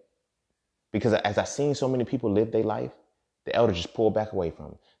meant? Because as I've seen so many people live their life, the elders just pull back away from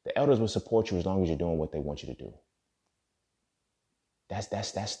it. The elders will support you as long as you're doing what they want you to do. That's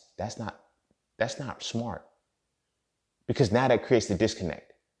not smart. Because now that creates the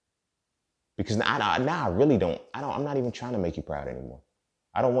disconnect. Because now I really I'm not even trying to make you proud anymore.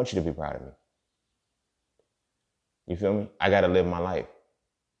 I don't want you to be proud of me. You feel me? I got to live my life.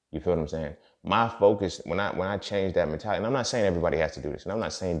 You feel what I'm saying? My focus, when I change that mentality, and I'm not saying everybody has to do this, and I'm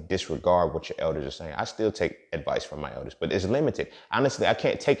not saying disregard what your elders are saying. I still take advice from my elders, but it's limited. Honestly, I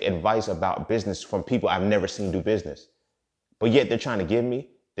can't take advice about business from people I've never seen do business. But yet they're trying to give me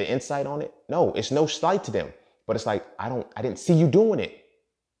the insight on it. No, it's no slight to them. But it's like, I didn't see you doing it.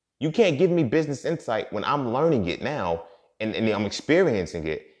 You can't give me business insight when I'm learning it now and I'm experiencing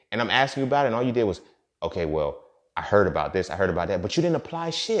it and I'm asking you about it, and all you did was, okay, well, I heard about this, I heard about that, but you didn't apply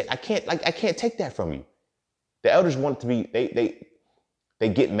shit. I can't take that from you. The elders want to be, they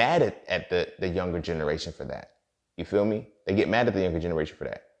get mad at the younger generation for that. You feel me? They get mad at the younger generation for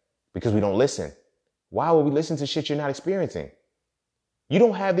that because we don't listen. Why would we listen to shit you're not experiencing? You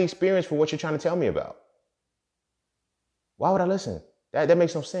don't have the experience for what you're trying to tell me about. Why would I listen? That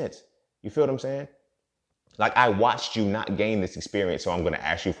makes no sense. You feel what I'm saying? Like, I watched you not gain this experience, so I'm going to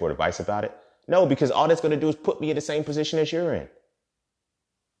ask you for advice about it. No, because all that's going to do is put me in the same position as you're in.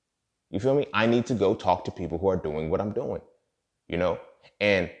 You feel me? I need to go talk to people who are doing what I'm doing,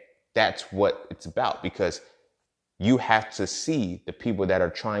 And that's what it's about, because you have to see the people that are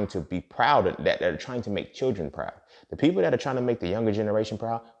trying to be proud, that are trying to make children proud, The people that are trying to make the younger generation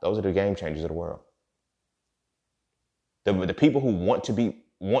proud, those are the game changers of the world. The people who want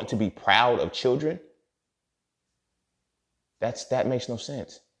to be proud of children, that makes no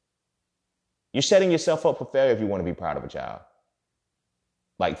sense. You're setting yourself up for failure if you want to be proud of a child.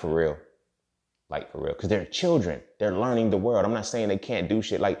 Like for real. Because they're children. They're learning the world. I'm not saying they can't do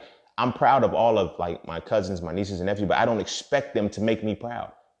shit. Like, I'm proud of all of like my cousins, my nieces and nephews, but I don't expect them to make me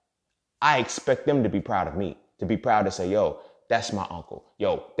proud. I expect them to be proud of me, to be proud to say, yo, that's my uncle.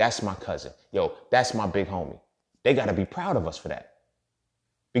 Yo, that's my cousin. Yo, that's my big homie. They got to be proud of us for that,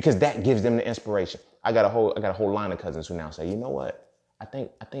 because that gives them the inspiration. I got a whole line of cousins who now say, you know what? I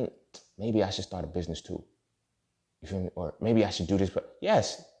think maybe I should start a business too. You feel me? Or maybe I should do this. But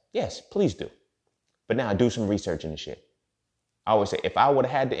yes, please do. But now do some research in the shit. I always say, if I would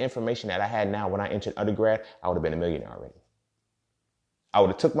have had the information that I had now when I entered undergrad, I would have been a millionaire already. I would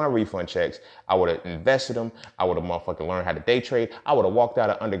have took my refund checks. I would have invested them. I would have motherfucking learned how to day trade. I would have walked out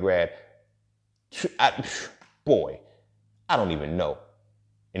of undergrad. Boy, I don't even know.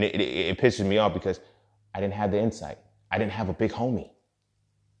 And it pisses me off because I didn't have the insight. I didn't have a big homie.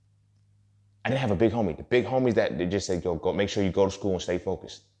 The big homies that just said, yo, go make sure you go to school and stay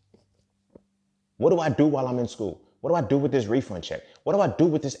focused. What do I do while I'm in school? What do I do with this refund check? What do I do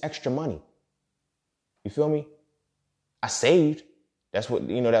with this extra money? You feel me? I saved. That's what,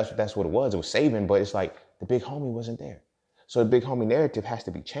 that's what it was. It was saving, but it's like the big homie wasn't there. So the big homie narrative has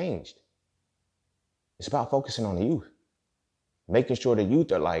to be changed. It's about focusing on the youth. Making sure the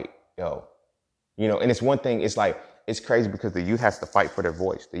youth are like, yo, and it's one thing, it's like, it's crazy because the youth has to fight for their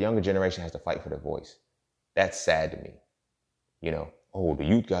voice. The younger generation has to fight for their voice. That's sad to me. Oh, the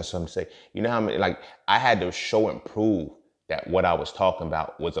youth got something to say. You know how many, like, I had to show and prove that what I was talking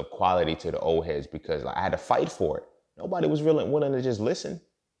about was of quality to the old heads, because I had to fight for it. Nobody was really willing to just listen.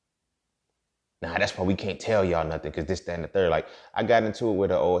 Nah, that's why we can't tell y'all nothing, because this, that, and the third. Like, I got into it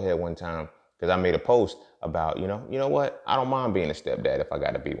with an old head one time because I made a post about, you know what? I don't mind being a stepdad if I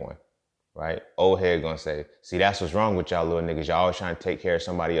got to be one, right? Old head gonna say, see, that's what's wrong with y'all little niggas. Y'all always trying to take care of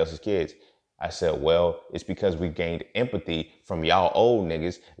somebody else's kids. I said, well, it's because we gained empathy from y'all old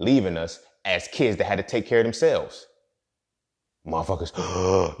niggas leaving us as kids that had to take care of themselves.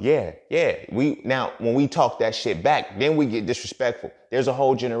 Motherfuckers, yeah. Now, when we talk that shit back, then we get disrespectful. There's a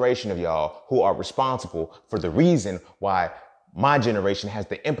whole generation of y'all who are responsible for the reason why my generation has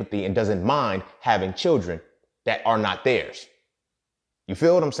the empathy and doesn't mind having children that are not theirs. You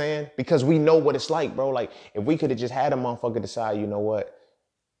feel what I'm saying? Because we know what it's like, bro. Like, if we could have just had a motherfucker decide, you know what?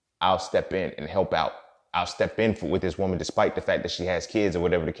 I'll step in and help out. I'll step in with this woman despite the fact that she has kids or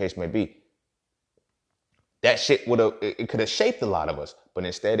whatever the case may be. That shit it could have shaped a lot of us. But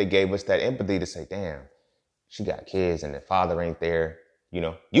instead it gave us that empathy to say, damn, she got kids and the father ain't there. You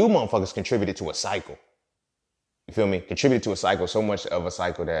motherfuckers contributed to a cycle. You feel me? Contributed to a cycle, so much of a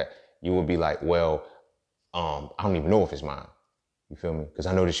cycle that you would be like, well, I don't even know if it's mine. You feel me? Because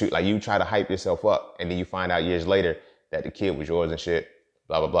I know you try to hype yourself up and then you find out years later that the kid was yours and shit.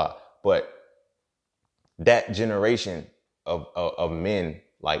 Blah, blah, blah. But that generation of men,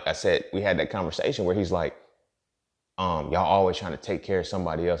 like I said, we had that conversation where he's like, y'all always trying to take care of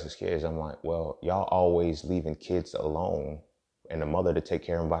somebody else's kids. I'm like, well, y'all always leaving kids alone and the mother to take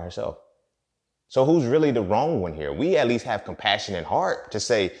care of them by herself. So who's really the wrong one here? We at least have compassion and heart to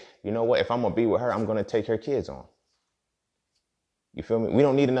say, you know what? If I'm going to be with her, I'm going to take her kids on. You feel me? We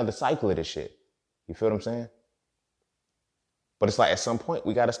don't need another cycle of this shit. You feel what I'm saying? But it's like at some point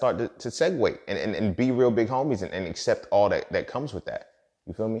we got to start to segue and be real big homies and accept all that comes with that.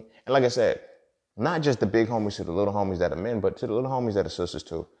 You feel me? And like I said, not just the big homies to the little homies that are men, but to the little homies that are sisters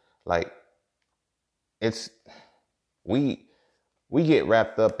too. Like, we get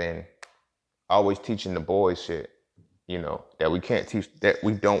wrapped up in always teaching the boys shit, that we can't teach, that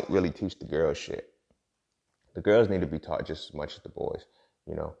we don't really teach the girls shit. The girls need to be taught just as much as the boys,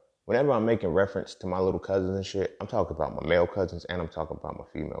 Whenever I'm making reference to my little cousins and shit, I'm talking about my male cousins and I'm talking about my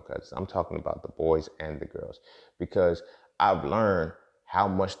female cousins. I'm talking about the boys and the girls, because I've learned how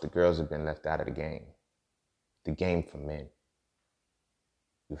much the girls have been left out of the game for men.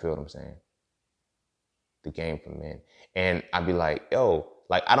 You feel what I'm saying? The game for men. And I'd be like, yo,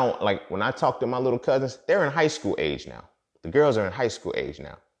 like, I don't, like, when I talk to my little cousins, they're in high school age now. The girls are in high school age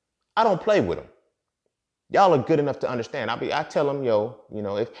now. I don't play with them. Y'all are good enough to understand. I tell them,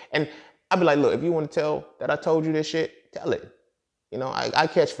 and I'll be like, look, if you want to tell that I told you this shit, tell it. I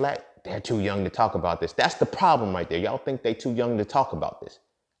catch flack. They're too young to talk about this. That's the problem right there. Y'all think they too young to talk about this.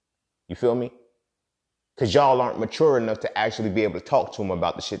 You feel me? Because y'all aren't mature enough to actually be able to talk to them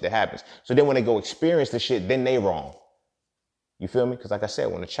about the shit that happens. So then when they go experience the shit, then they wrong. You feel me? Because like I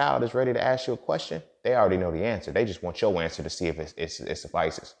said, when a child is ready to ask you a question, they already know the answer. They just want your answer to see if it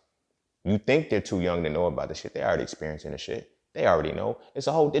suffices. You think they're too young to know about the shit. They already experiencing the shit. They already know. It's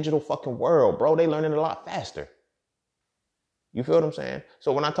a whole digital fucking world, bro. They learning a lot faster. You feel what I'm saying?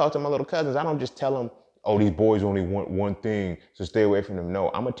 So when I talk to my little cousins, I don't just tell them, oh, these boys only want one thing, so stay away from them. No,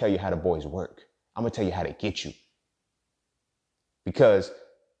 I'm going to tell you how the boys work. I'm going to tell you how they get you. Because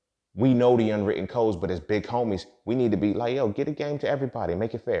we know the unwritten codes, but as big homies, we need to be like, yo, get a game to everybody.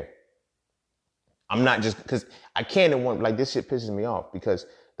 Make it fair. I'm not just, because I can't want, like, this shit pisses me off because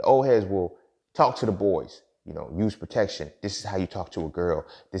the old heads will talk to the boys, you know, use protection. This is how you talk to a girl.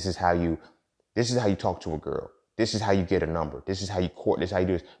 This is how you talk to a girl. This is how you get a number. This is how you court. This is how you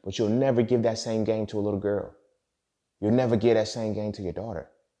do this. But you'll never give that same game to a little girl. You'll never give that same game to your daughter.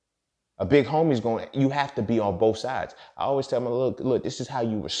 A big homie's you have to be on both sides. I always tell them, look, this is how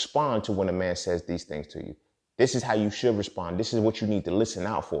you respond to when a man says these things to you. This is how you should respond. This is what you need to listen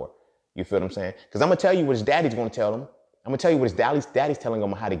out for. You feel what I'm saying? Because I'm going to tell you what his daddy's going to tell him. I'm going to tell you what his daddy's telling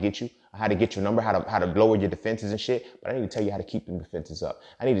him how to get you, how to get your number, how to lower your defenses and shit. But I need to tell you how to keep them defenses up.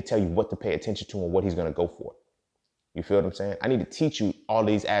 I need to tell you what to pay attention to and what he's going to go for. You feel what I'm saying? I need to teach you all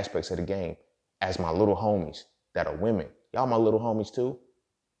these aspects of the game as my little homies that are women. Y'all my little homies too.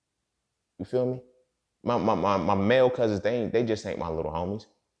 You feel me? My male cousins, they just ain't my little homies.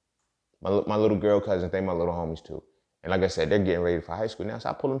 My little girl cousins, they my little homies too. And like I said, they're getting ready for high school now. So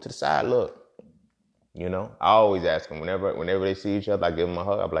I pull them to the side. Look, you know, I always ask them whenever they see each other, I give them a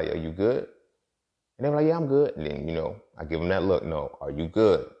hug. I'm like, yo, you good? And they're like, yeah, I'm good. And then, you know, I give them that look. No, are you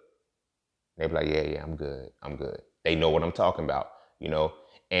good? They're like, yeah, I'm good. I'm good. They know what I'm talking about, you know?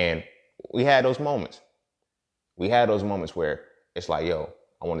 And we had those moments. We had those moments where it's like, yo,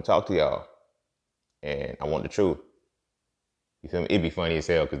 I want to talk to y'all. And I want the truth. You feel me? It'd be funny as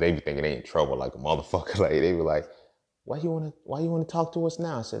hell because they be thinking they in trouble like a motherfucker. Like they be like, why you want to talk to us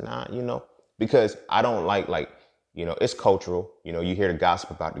now? I said, nah, you know, because I don't like, you know, it's cultural. You know, you hear the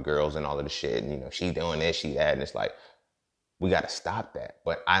gossip about the girls and all of the shit. And, you know, she doing this, she that. And it's like, we got to stop that.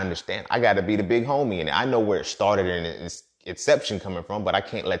 But I understand. I got to be the big homie. And I know where it started and its inception coming from. But I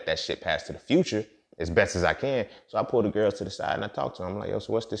can't let that shit pass to the future as best as I can. So I pull the girls to the side and I talk to them. I'm like, yo,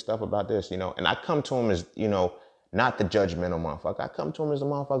 so what's this stuff about this? You know, and I come to them as, you know, not the judgmental motherfucker. I come to them as a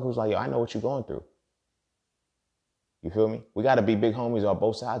motherfucker who's like, yo, I know what you're going through. You feel me? We got to be big homies on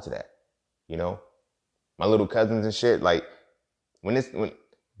both sides of that. You know, my little cousins and shit, like when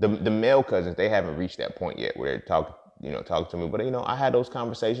the male cousins, they haven't reached that point yet where they talk to me. But, you know, I had those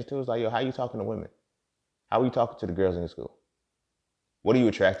conversations too. It's like, yo, how you talking to women? How are you talking to the girls in your school? What are you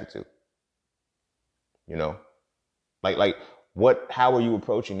attracted to? You know, how are you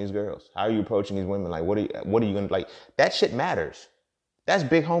approaching these girls? How are you approaching these women? Like, what are you going to, like, that shit matters. That's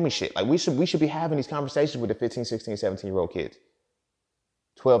big homie shit. Like, we should be having these conversations with the 15, 16, 17-year-old kids.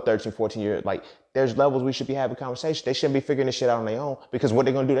 12, 13, 14 years. Like, there's levels we should be having conversations. They shouldn't be figuring this shit out on their own because what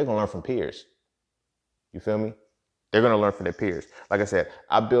they're going to do, they're going to learn from peers. You feel me? They're going to learn from their peers. Like I said,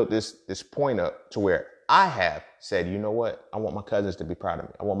 I built this point up to where I have said, you know what? I want my cousins to be proud of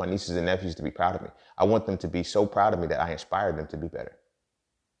me. I want my nieces and nephews to be proud of me. I want them to be so proud of me that I inspire them to be better.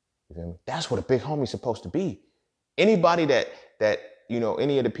 You feel me? That's what a big homie's supposed to be. Anybody that, you know,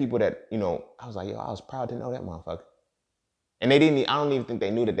 any of the people that, you know, I was like, yo, I was proud to know that motherfucker. And I don't even think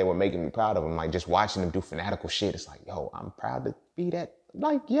they knew that they were making me proud of them. Like, just watching them do fanatical shit. It's like, yo, I'm proud to be that.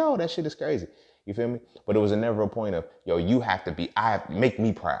 Like, yo, that shit is crazy. You feel me? But it was never a point of, yo, make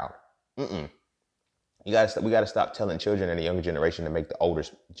me proud. We gotta stop telling children and the younger generation to make the older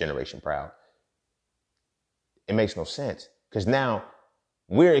generation proud. It makes no sense. Because now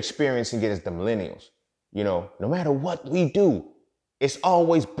we're experiencing it as the millennials. You know, no matter what we do, it's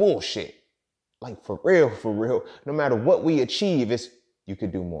always bullshit. Like, for real. No matter what we achieve, you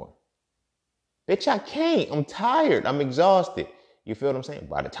could do more. Bitch, I can't. I'm tired. I'm exhausted. You feel what I'm saying?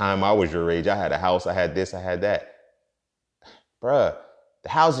 By the time I was your age, I had a house, I had this, I had that. Bruh, the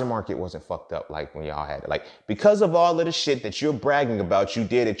housing market wasn't fucked up like when y'all had it. Like, because of all of the shit that you're bragging about you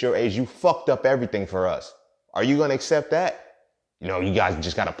did at your age, you fucked up everything for us. Are you going to accept that? You know, you guys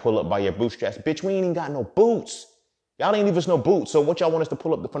just got to pull up by your bootstraps. Bitch, we ain't even got no boots. Y'all ain't leave us no boots. So what y'all want us to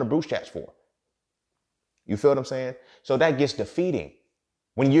pull up from the bootstraps for? You feel what I'm saying? So that gets defeating.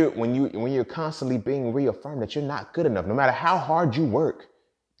 When you're constantly being reaffirmed that you're not good enough, no matter how hard you work,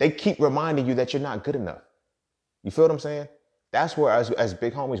 they keep reminding you that you're not good enough. You feel what I'm saying? That's where, as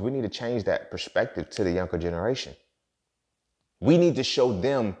big homies, we need to change that perspective to the younger generation. We need to show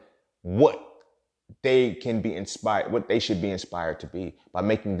them what they can be inspired, what they should be inspired to be by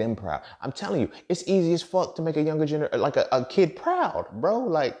making them proud. I'm telling you, it's easy as fuck to make a younger generation, like a kid proud, bro.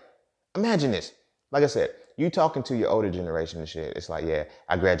 Like, imagine this. Like I said, you talking to your older generation and shit. It's like, yeah,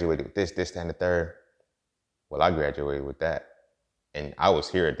 I graduated with this, that, and the third. Well, I graduated with that. And I was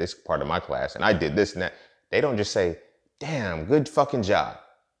here at this part of my class and I did this and that. They don't just say, damn, good fucking job.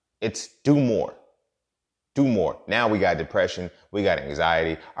 It's do more. Do more. Now we got depression. We got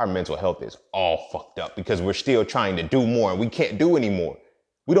anxiety. Our mental health is all fucked up because we're still trying to do more and we can't do anymore.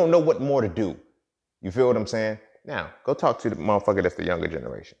 We don't know what more to do. You feel what I'm saying? Now, go talk to the motherfucker that's the younger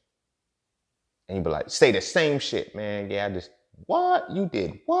generation. And you be like, say the same shit, man. Yeah, what? You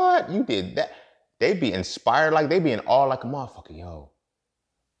did what? You did that. They be inspired, like they be in awe like a motherfucker. Yo,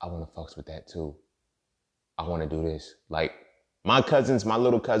 I want to fucks with that too. I want to do this. Like my cousins, my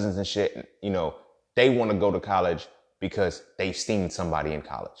little cousins and shit, you know, they want to go to college because they've seen somebody in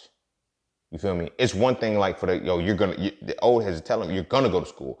college. You feel me? It's one thing like for the old heads tell them, you're going to go to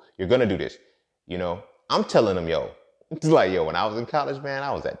school. You're going to do this. You know, I'm telling them, it's like, when I was in college, man,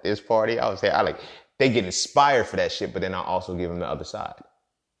 I was at this party. I was there. They get inspired for that shit, but then I also give them the other side.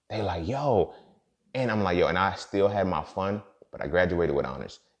 They like, and I'm like, and I still had my fun, but I graduated with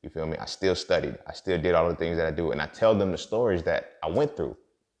honors. You feel me? I still studied. I still did all the things that I do. And I tell them the stories that I went through.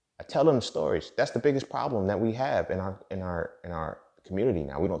 I tell them the stories. That's the biggest problem that we have in our community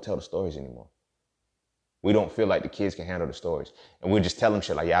now. We don't tell the stories anymore. We don't feel like the kids can handle the stories. And we just tell them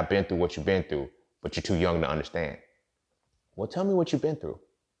shit like, I've been through what you've been through, but you're too young to understand. Well, tell me what you've been through.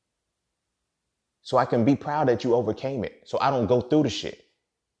 So I can be proud that you overcame it. So I don't go through the shit.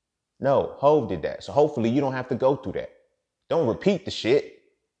 No, Hov did that. So hopefully you don't have to go through that. Don't repeat the shit.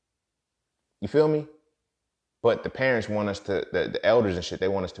 You feel me? But the parents want us to, the elders and shit, they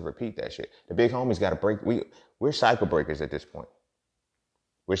want us to repeat that shit. The big homies got to break. We're cycle breakers at this point.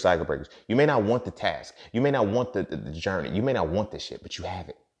 We're cycle breakers. You may not want the task. You may not want the journey. You may not want this shit, but you have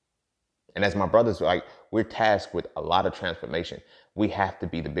it. And as my brothers, like, we're tasked with a lot of transformation. We have to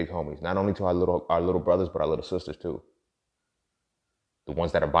be the big homies, not only to our little brothers, but our little sisters too. The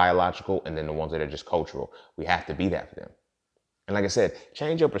ones that are biological and then the ones that are just cultural. We have to be that for them. And like I said,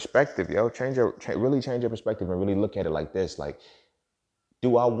 change your perspective, yo. Really change your perspective and really look at it like this. Like,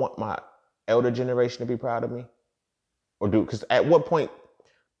 do I want my elder generation to be proud of me? Because at what point,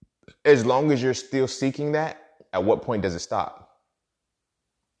 as long as you're still seeking that, at what point does it stop?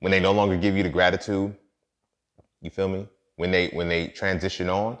 When they no longer give you the gratitude, you feel me? When they transition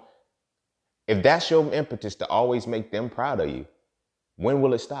on, if that's your impetus to always make them proud of you, when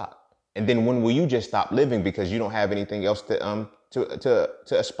will it stop? And then when will you just stop living because you don't have anything else to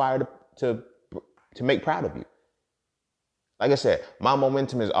aspire to make proud of you? Like I said, my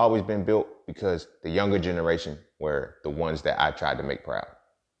momentum has always been built because the younger generation were the ones that I tried to make proud.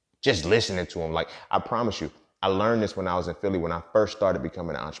 Just listening to them. Like, I promise you, I learned this when I was in Philly, when I first started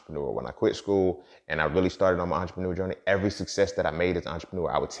becoming an entrepreneur. When I quit school and I really started on my entrepreneur journey, every success that I made as an entrepreneur,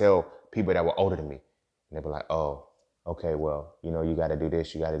 I would tell people that were older than me. And they'd be like, oh, okay, well, you got to do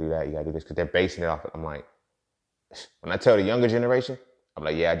this, you got to do that, you got to do this. Because they're basing it off. I'm like, when I tell the younger generation, I'm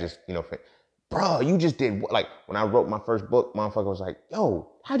like, yeah, I just, bro, you just did, like, when I wrote my first book, motherfucker was like,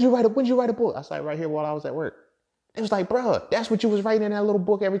 yo, when'd you write a book? I said, right here while I was at work. It was like, bro, that's what you was writing in that little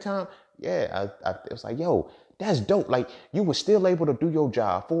book every time. Yeah, it was like, yo, that's dope. Like, you were still able to do your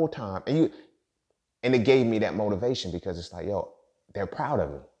job full time. And it gave me that motivation because it's like, yo, they're proud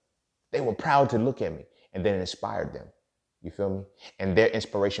of me. They were proud to look at me, and then it inspired them. You feel me? And their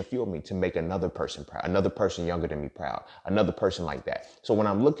inspiration fueled me to make another person proud, another person younger than me proud, another person like that. So when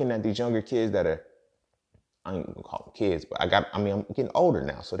I'm looking at these younger kids that are, I ain't gonna call them kids, but I'm getting older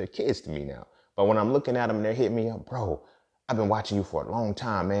now, so they're kids to me now. But when I'm looking at them and they're hitting me up, bro, I've been watching you for a long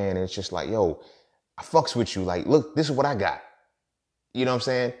time, man. And it's just like, yo, I fucks with you. Like, look, this is what I got. You know what I'm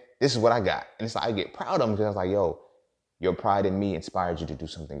saying? This is what I got. And it's like, I get proud of them because I was like, yo, your pride in me inspired you to do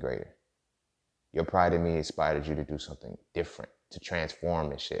something greater. Your pride in me inspired you to do something different, to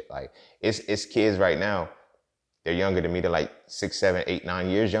transform and shit. Like, it's kids right now. They're younger than me. They're like 6, 7, 8, 9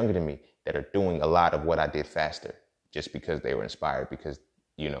 years younger than me that are doing a lot of what I did faster just because they were inspired because,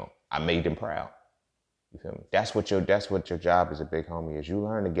 I made them proud. You feel me? That's what your job as a big homie is. You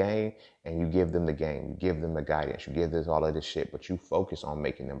learn the game and you give them the game. You give them the guidance. You give this all of this shit, but you focus on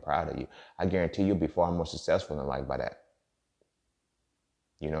making them proud of you. I guarantee you'll be far more successful in life by that.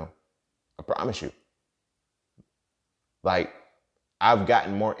 I promise you. Like, I've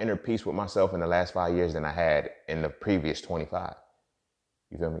gotten more inner peace with myself in the last 5 years than I had in the previous 25.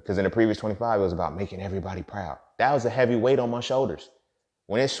 You feel me? Because in the previous 25, it was about making everybody proud. That was a heavy weight on my shoulders.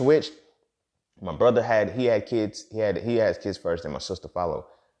 When it switched, my brother had kids. He had his kids first, and my sister followed.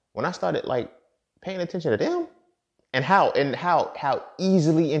 When I started like paying attention to them and how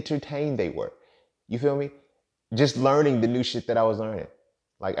easily entertained they were, you feel me? Just learning the new shit that I was learning.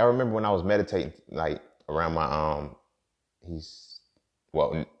 Like I remember when I was meditating, like around my he's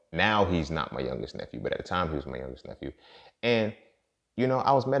well now he's not my youngest nephew, but at the time he was my youngest nephew, and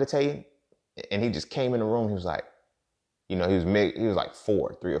I was meditating, and he just came in the room. He was like, he was like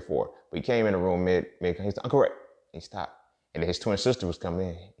 3 or 4, but he came in the room mid. He's like, Uncle Ray. He stopped, and then his twin sister was coming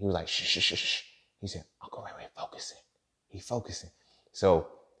in. He was like, shh, shh, shh, shh. He said, Uncle Ray, focusing. He's focusing. So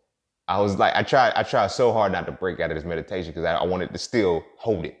I was like, I tried so hard not to break out of this meditation because I wanted to still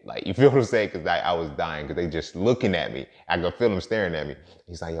hold it. Like, you feel what I'm saying? Because I was dying because they just looking at me. I could feel them staring at me.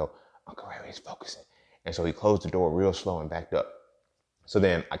 He's like, yo, Uncle Ray, he's focusing. And so he closed the door real slow and backed up. So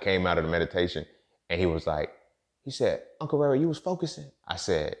then I came out of the meditation, and he said, Uncle Ray, you was focusing? I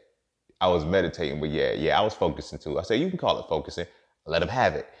said, I was meditating, but yeah, I was focusing too. I said, you can call it focusing. Let him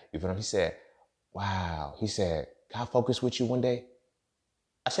have it. You feel me? He said, wow. He said, can I focus with you one day?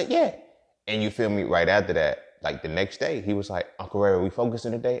 I said, yeah. And you feel me? Right after that, like the next day, he was like, Uncle Ray, are we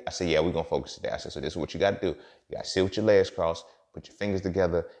focusing today? I said, yeah, we're going to focus today. I said, so this is what you got to do. You got to sit with your legs crossed, put your fingers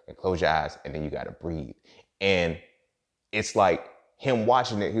together, and close your eyes, and then you got to breathe. And it's like him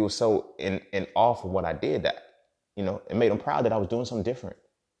watching it, he was so in awe of what I did that, it made him proud that I was doing something different.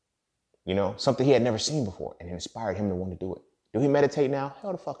 Something he had never seen before, and it inspired him to want to do it. Do he meditate now?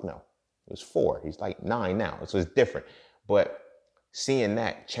 Hell the fuck no. He was 4. He's like 9 now. So it's different. But seeing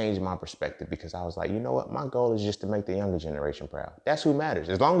that changed my perspective because I was like, you know what? My goal is just to make the younger generation proud. That's who matters.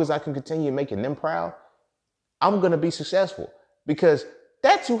 As long as I can continue making them proud, I'm going to be successful because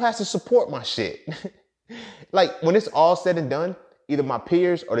that's who has to support my shit. Like when it's all said and done, either my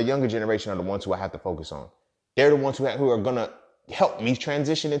peers or the younger generation are the ones who I have to focus on. They're the ones who are going to help me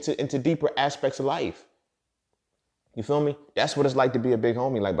transition into deeper aspects of life. You feel me? That's what it's like to be a big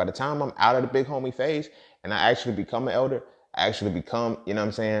homie. Like by the time I'm out of the big homie phase and I actually become an elder, I actually become,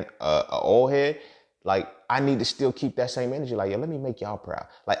 a old head. Like I need to still keep that same energy. Like, let me make y'all proud.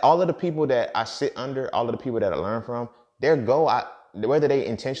 Like all of the people that I sit under, all of the people that I learn from, their goal, whether they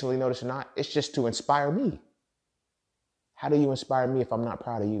intentionally notice or not, it's just to inspire me. How do you inspire me if I'm not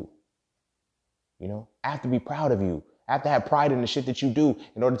proud of you? I have to be proud of you. I have to have pride in the shit that you do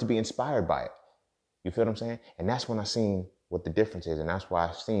in order to be inspired by it. You feel what I'm saying? And that's when I seen what the difference is. And that's why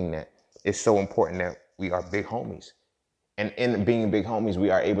I've seen that it's so important that we are big homies. And in being big homies, we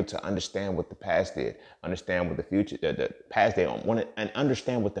are able to understand what the past did, understand what the future, the past did, and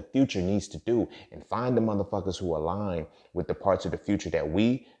understand what the future needs to do, and find the motherfuckers who align with the parts of the future that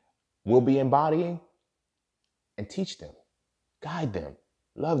we will be embodying, and teach them, guide them,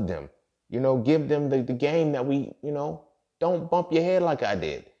 love them, give them the game that we, don't bump your head like I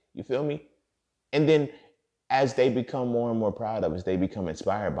did. You feel me? And then as they become more and more proud of us, they become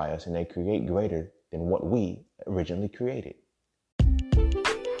inspired by us and they create greater than what we originally created.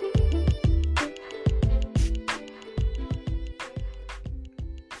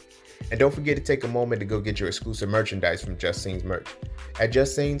 And don't forget to take a moment to go get your exclusive merchandise from Just Scenes Merch. At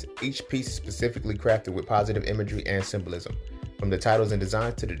Just Scenes, each piece is specifically crafted with positive imagery and symbolism. From the titles and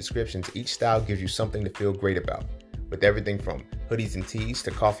designs to the descriptions, each style gives you something to feel great about. With everything from hoodies and tees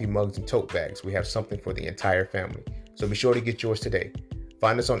to coffee mugs and tote bags, we have something for the entire family. So be sure to get yours today.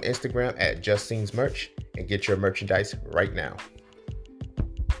 Find us on Instagram at Just Scenes Merch and get your merchandise right now.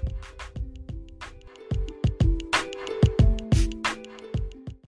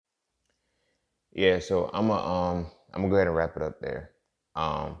 Yeah, so I'm gonna go ahead and wrap it up there.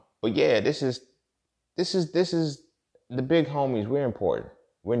 But yeah, this is the big homies. We're important.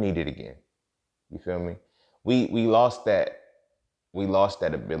 We're needed again. You feel me? We lost that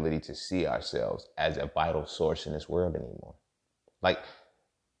ability to see ourselves as a vital source in this world anymore. Like,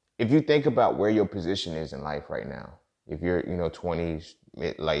 if you think about where your position is in life right now, if you're, 20s,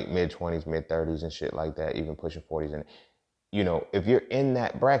 mid 20s, mid 30s and shit like that, even pushing 40s, and, if you're in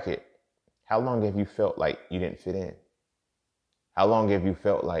that bracket, how long have you felt like you didn't fit in? How long have you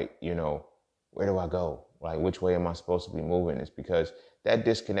felt like, where do I go? Like, which way am I supposed to be moving? It's because that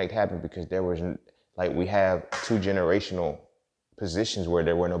disconnect happened because there was, we have 2 generational positions where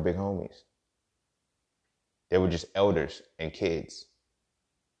there were no big homies. There were just elders and kids.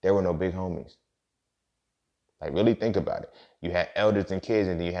 There were no big homies. Like, really think about it. You had elders and kids,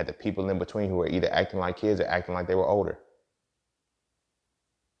 and then you had the people in between who were either acting like kids or acting like they were older.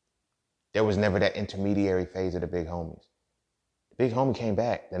 There was never that intermediary phase of the big homies. The big homie came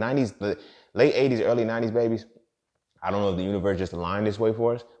back. The 90s, the late 80s, early 90s babies. I don't know if the universe just aligned this way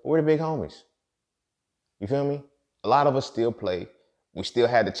for us, but we're the big homies. You feel me? A lot of us still play. We still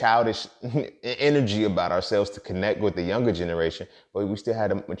had the childish energy about ourselves to connect with the younger generation, but we still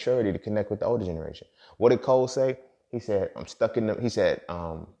had the maturity to connect with the older generation. What did Cole say? He said, I'm stuck in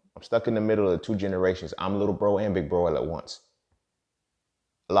the middle of 2 generations. I'm little bro and big bro all at once.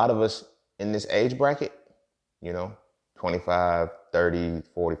 a lot of us in this age bracket, 25, 30,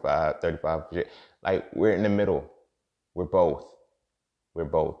 45, 35, like we're in the middle. We're both. We're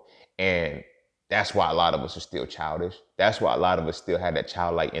both. And that's why a lot of us are still childish. That's why a lot of us still have that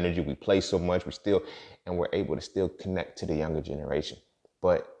childlike energy. We play so much, and we're able to still connect to the younger generation.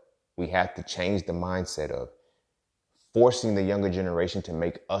 But we have to change the mindset of forcing the younger generation to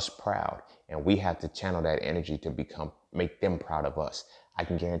make us proud. And we have to channel that energy to make them proud of us. I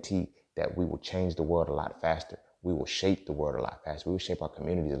can guarantee that we will change the world a lot faster. We will shape the world a lot faster. We will shape our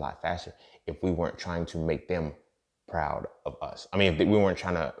communities a lot faster if we weren't trying to make them proud of us. I mean, if we weren't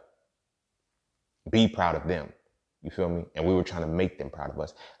trying to be proud of them, you feel me? And we were trying to make them proud of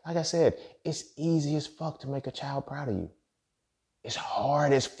us. Like I said, it's easy as fuck to make a child proud of you. It's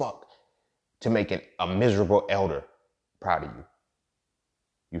hard as fuck to make a miserable elder proud of you.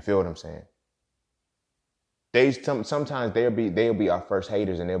 You feel what I'm saying? Sometimes they'll be our first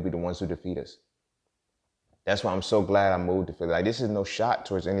haters, and they'll be the ones who defeat us. That's why I'm so glad I moved to Philly. Like, this is no shot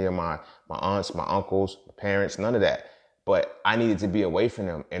towards any of my aunts, my uncles, my parents, none of that. But I needed to be away from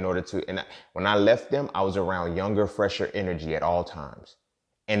them in order to, when I left them, I was around younger, fresher energy at all times.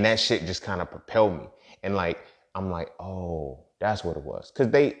 And that shit just kind of propelled me. And I'm like, oh, that's what it was. Cause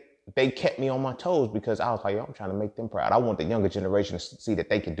they kept me on my toes because I was like, yo, I'm trying to make them proud. I want the younger generation to see that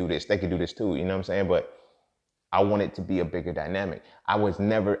they can do this. They can do this too. You know what I'm saying? But I want it to be a bigger dynamic. I was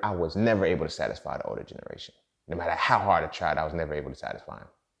never able to satisfy the older generation. No matter how hard I tried, I was never able to satisfy them.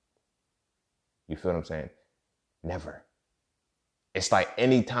 You feel what I'm saying? Never. It's like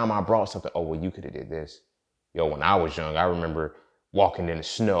anytime I brought something, oh, well, you could have did this. Yo, when I was young, I remember walking in the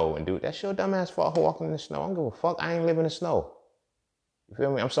snow and dude, that's your dumbass fault for walking in the snow. I don't give a fuck. I ain't living in the snow. You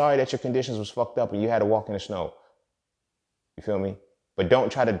feel me? I'm sorry that your conditions was fucked up and you had to walk in the snow. You feel me? But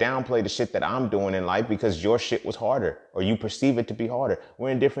don't try to downplay the shit that I'm doing in life because your shit was harder or you perceive it to be harder.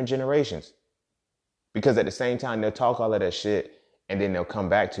 We're in different generations. Because at the same time, they'll talk all of that shit and then they'll come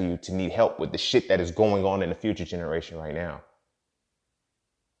back to you to need help with the shit that is going on in the future generation right now.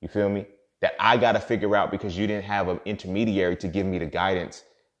 You feel me? That I got to figure out because you didn't have an intermediary to give me the guidance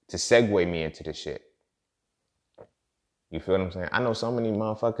to segue me into this shit. You feel what I'm saying? I know so many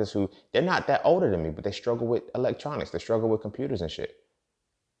motherfuckers who, they're not that older than me, but they struggle with electronics. They struggle with computers and shit.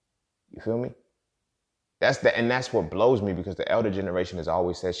 You feel me? That's what blows me because the elder generation has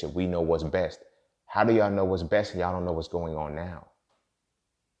always said shit, we know what's best. How do y'all know what's best and y'all don't know what's going on now?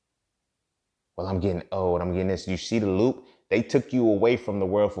 Well, I'm getting old. I'm getting this. You see the loop? They took you away from the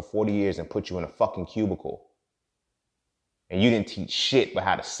world for 40 years and put you in a fucking cubicle. And you didn't teach shit but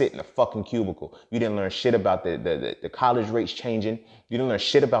how to sit in a fucking cubicle. You didn't learn shit about the college rates changing. You didn't learn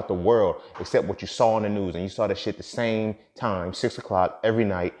shit about the world except what you saw on the news. And you saw that shit the same time, 6 o'clock every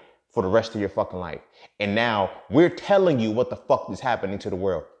night for the rest of your fucking life. And now we're telling you what the fuck is happening to the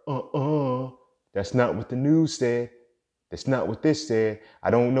world. That's not what the news said. That's not what this said.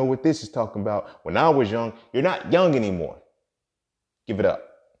 I don't know what this is talking about. When I was young, you're not young anymore. Give it up.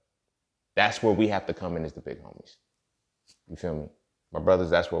 That's where we have to come in as the big homies. You feel me? My brothers,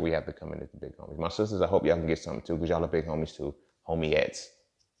 that's where we have to come in as the big homies. My sisters, I hope y'all can get something too, because y'all are big homies too. Homieettes,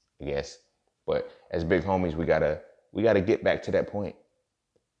 I guess. But as big homies, we gotta get back to that point.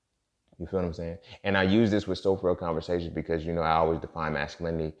 You feel what I'm saying? And I use this with So Frail conversations because, I always define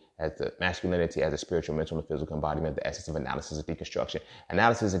masculinity as a spiritual, mental, and physical embodiment, the essence of analysis and deconstruction.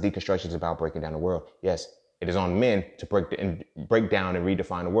 Analysis and deconstruction is about breaking down the world. Yes, it is on men to break down and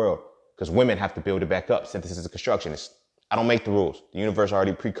redefine the world because women have to build it back up. Synthesis and construction. I don't make the rules. The universe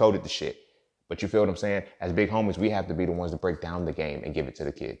already pre-coded the shit. But you feel what I'm saying? As big homies, we have to be the ones to break down the game and give it to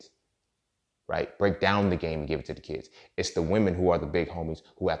the kids. Right? Break down the game and give it to the kids. It's the women who are the big homies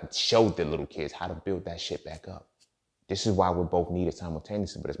who have to show the little kids how to build that shit back up. This is why we're both needed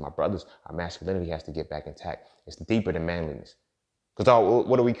simultaneously. But as my brothers, our masculinity has to get back intact. It's deeper than manliness. Because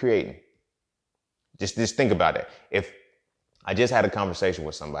what are we creating? Just think about it. If I just had a conversation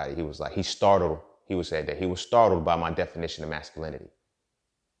with somebody, he was like, he said that he was startled by my definition of masculinity.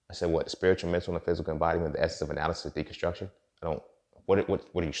 I said, what? The spiritual, mental, and physical embodiment, the essence of analysis, deconstruction? What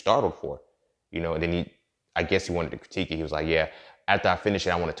are you startled for? And then I guess he wanted to critique it. He was like, yeah, after I finish it,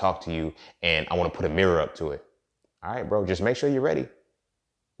 I want to talk to you and I want to put a mirror up to it. All right, bro, just make sure you're ready.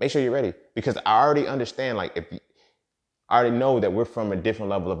 Make sure you're ready. Because I already understand, I already know that we're from a different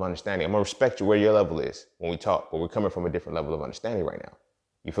level of understanding. I'm going to respect you where your level is when we talk, but we're coming from a different level of understanding right now.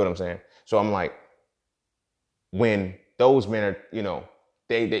 You feel what I'm saying? So I'm like, when those men are,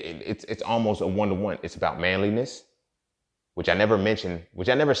 it's almost a one-to-one. It's about manliness, which I never mentioned, which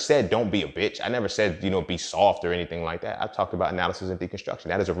I never said, don't be a bitch. I never said, be soft or anything like that. I talked about analysis and deconstruction.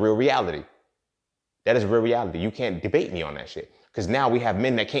 That is a real reality. That is real reality. You can't debate me on that shit. Because now we have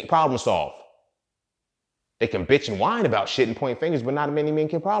men that can't problem solve. They can bitch and whine about shit and point fingers, but not many men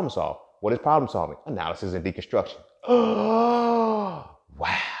can problem solve. What is problem solving? Analysis and deconstruction. Oh,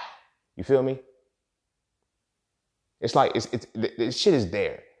 wow. You feel me? It's like, this shit is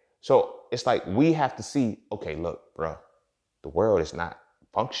there. So it's like we have to see, okay, look, bro, the world is not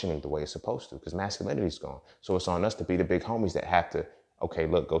functioning the way it's supposed to because masculinity is gone. So it's on us to be the big homies that have to, okay,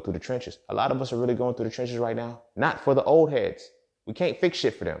 look, go through the trenches. A lot of us are really going through the trenches right now. Not for the old heads. We can't fix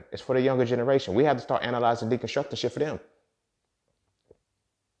shit for them. It's for the younger generation. We have to start analyzing, deconstructing shit for them.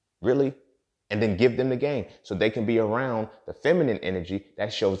 Really? And then give them the game so they can be around the feminine energy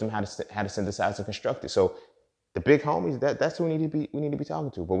that shows them how to synthesize and construct it. So the big homies, that's who we need to be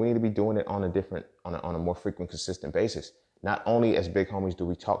talking to, but we need to be doing it on a more frequent, consistent basis. Not only as big homies do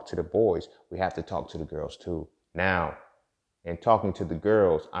we talk to the boys, we have to talk to the girls too. Now, in talking to the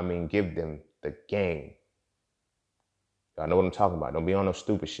girls, I mean, give them the game. Y'all know what I'm talking about. Don't be on no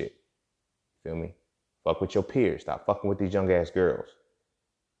stupid shit. Feel me? Fuck with your peers. Stop fucking with these young ass girls.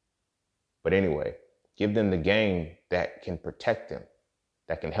 But anyway, give them the game that can protect them,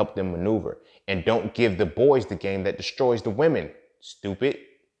 that can help them maneuver. And don't give the boys the game that destroys the women. Stupid.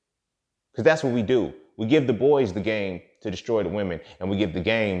 Because that's what we do. We give the boys the game to destroy the women, and we give the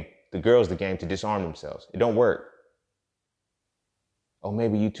girls the game to disarm themselves. It don't work. Oh,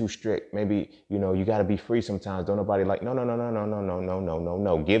 maybe you too strict. Maybe, you got to be free sometimes. Don't nobody like, no.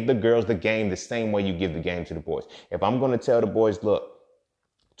 Give the girls the game the same way you give the game to the boys. If I'm going to tell the boys, look,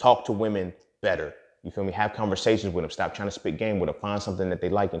 talk to women better. You feel me? Have conversations with them. Stop trying to spit game with them. Find something that they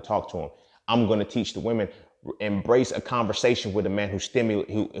like and talk to them. I'm going to teach the women, embrace a conversation with a man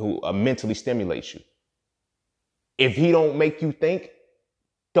who mentally stimulates you. If he don't make you think,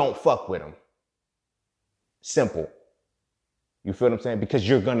 don't fuck with him. Simple. You feel what I'm saying? Because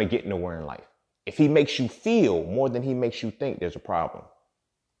you're going to get nowhere in life. If he makes you feel more than he makes you think, there's a problem.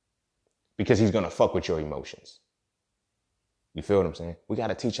 Because he's going to fuck with your emotions. You feel what I'm saying? We got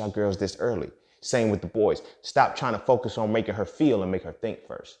to teach our girls this early. Same with the boys. Stop trying to focus on making her feel and make her think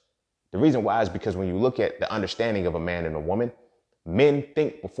first. The reason why is because when you look at the understanding of a man and a woman, men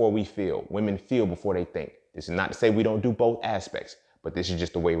think before we feel. Women feel before they think. This is not to say we don't do both aspects, but this is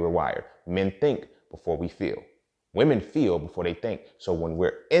just the way we're wired. Men think before we feel. Women feel before they think. So when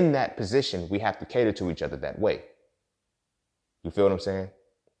we're in that position, we have to cater to each other that way. You feel what I'm saying?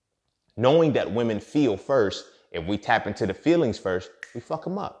 Knowing that women feel first, if we tap into the feelings first, we fuck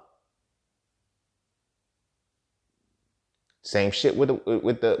them up. Same shit with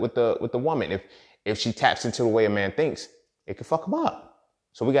the woman. If she taps into the way a man thinks, it can fuck him up.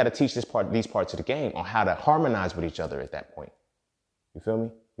 So we got to teach these parts of the game on how to harmonize with each other at that point. You feel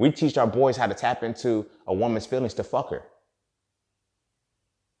me? We teach our boys how to tap into a woman's feelings to fuck her.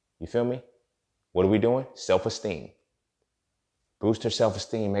 You feel me? What are we doing? Self-esteem. Boost her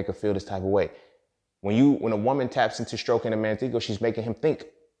self-esteem, make her feel this type of way. When a woman taps into stroking a man's ego, she's making him think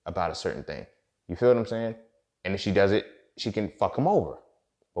about a certain thing. You feel what I'm saying? And if she does it, she can fuck him over.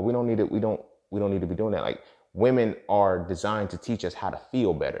 But we don't need it. We don't need to be doing that. Like, women are designed to teach us how to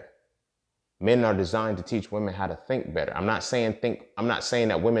feel better. Men are designed to teach women how to think better. I'm not saying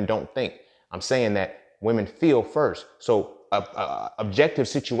that women don't think. I'm saying that women feel first. So a objective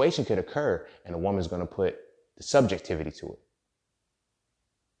situation could occur and a woman's going to put the subjectivity to it.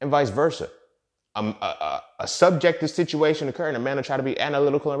 And vice versa. A subjective situation occur and a man will try to be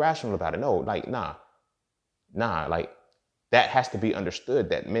analytical and rational about it. No, like, nah, like that has to be understood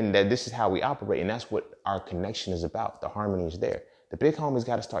that this is how we operate. And that's what our connection is about. The harmony is there. The big homies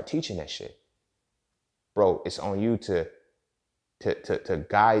got to start teaching that shit. Bro, it's on you to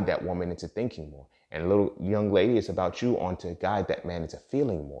guide that woman into thinking more. And little young lady, it's about you to guide that man into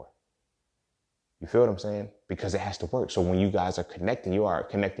feeling more. You feel what I'm saying? Because it has to work. So when you guys are connecting, you are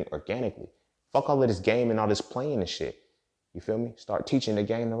connecting organically. Fuck all of this game and all this playing and shit. You feel me? Start teaching the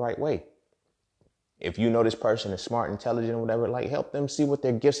game the right way. If you know this person is smart, intelligent, or whatever, like, help them see what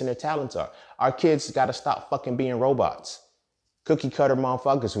their gifts and their talents are. Our kids got to stop fucking being robots. Cookie cutter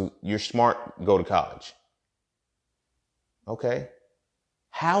motherfuckers who you're smart, go to college. Okay?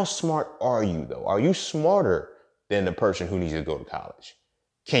 How smart are you, though? Are you smarter than the person who needs to go to college?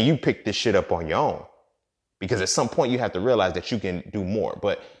 Can you pick this shit up on your own? Because at some point you have to realize that you can do more.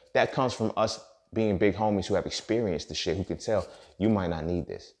 But that comes from us being big homies who have experienced the shit, who can tell you might not need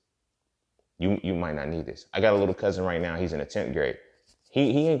this. You might not need this. I got a little cousin right now. He's in the 10th grade.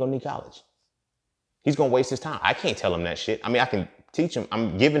 He ain't gonna need college. He's gonna waste his time. I can't tell him that shit. I mean, I can teach him.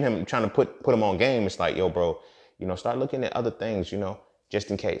 I'm giving him, trying to put him on game. It's like, yo, bro, start looking at other things, just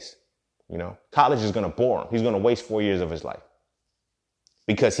in case. College is gonna bore him. He's gonna waste 4 years of his life.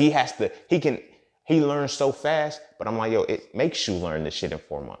 Because he He learns so fast, but I'm like, yo, it makes you learn this shit in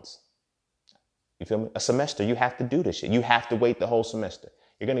 4 months. You feel me? A semester, you have to do this shit. You have to wait the whole semester.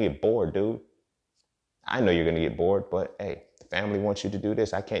 You're going to get bored, dude. I know you're going to get bored, but hey, the family wants you to do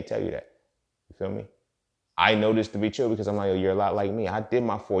this. I can't tell you that. You feel me? I know this to be true because I'm like, yo, you're a lot like me. I did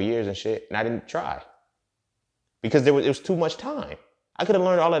my 4 years and shit, and I didn't try because it was too much time. I could have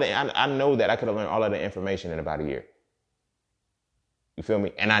learned all of that. I know that I could have learned all of the information in about a year. You feel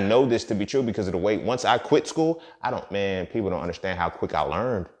me? And I know this to be true because of the way, once I quit school, people don't understand how quick I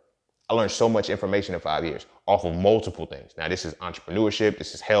learned. I learned so much information in 5 years off of multiple things. Now, this is entrepreneurship.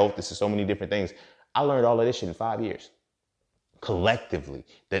 This is health. This is so many different things. I learned all of this shit in 5 years. Collectively,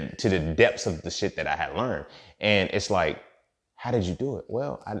 to the depths of the shit that I had learned. And it's like, how did you do it?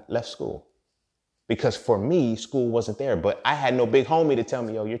 Well, I left school. Because for me, school wasn't there. But I had no big homie to tell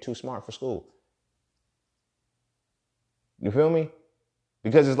me, yo, you're too smart for school. You feel me?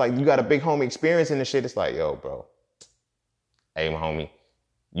 Because it's like, you got a big homie experiencing this shit. It's like, yo, bro, hey, my homie,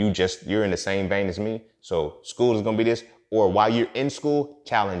 you're in the same vein as me. So school is going to be this. Or while you're in school,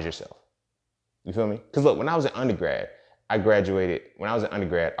 challenge yourself. You feel me? Because look, when I was an undergrad, I graduated. When I was an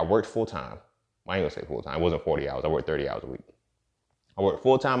undergrad, I worked full time. I ain't gonna say full time. It wasn't 40 hours. I worked 30 hours a week. I worked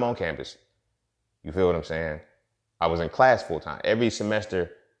full time on campus. You feel what I'm saying? I was in class full time. Every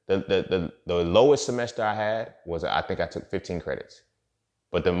semester, the lowest semester I had was, I think I took 15 credits.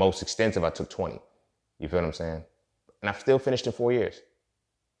 But the most extensive, I took 20. You feel what I'm saying? And I still finished in 4 years.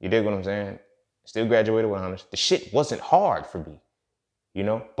 You dig what I'm saying? Still graduated with honors. The shit wasn't hard for me, you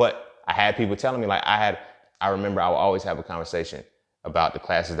know? But I had people telling me, like, I remember I would always have a conversation about the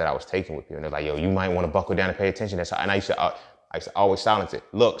classes that I was taking with people. And they're like, yo, you might want to buckle down and pay attention. And I used to always silence it.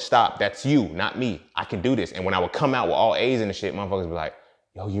 Look, stop. That's you, not me. I can do this. And when I would come out with all A's and the shit, motherfuckers would be like,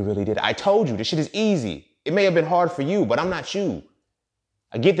 yo, you really did it. I told you, this shit is easy. It may have been hard for you, but I'm not you.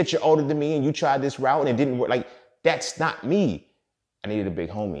 I get that you're older than me and you tried this route and it didn't work. Like, that's not me. I needed a big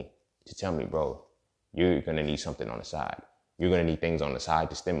homie to tell me, bro, you're going to need something on the side. You're going to need things on the side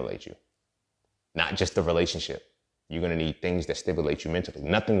to stimulate you. Not just the relationship. You're going to need things that stimulate you mentally.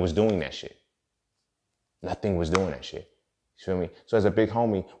 Nothing was doing that shit. Nothing was doing that shit. You feel me? So as a big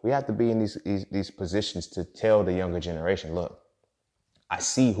homie, we have to be in these positions to tell the younger generation, look, I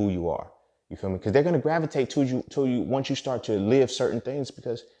see who you are. You feel me? Because they're going to gravitate to you once you start to live certain things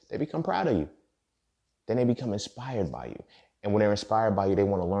because they become proud of you. Then they become inspired by you. And when they're inspired by you, they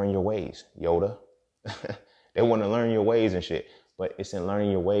want to learn your ways, Yoda. They want to learn your ways and shit. But it's in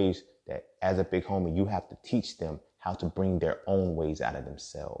learning your ways that as a big homie, you have to teach them how to bring their own ways out of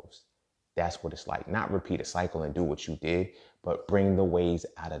themselves. That's what it's like. Not repeat a cycle and do what you did, but bring the ways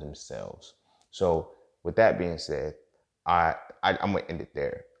out of themselves. So with that being said, I'm going to end it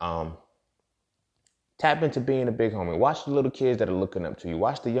there. Tap into being a big homie. Watch the little kids that are looking up to you.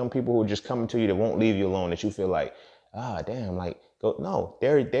 Watch the young people who are just coming to you that won't leave you alone, that you feel like, damn, like, go. No,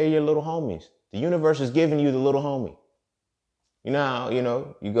 they're your little homies. The universe is giving you the little homie. You know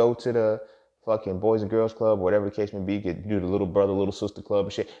how, you go to the fucking Boys and Girls Club, whatever the case may be, you do the little brother, little sister club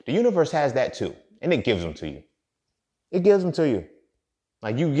and shit. The universe has that too. And it gives them to you. It gives them to you.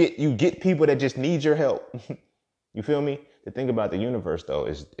 Like you get people that just need your help. You feel me? The thing about the universe though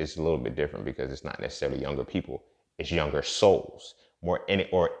is a little bit different because it's not necessarily younger people. It's younger souls, more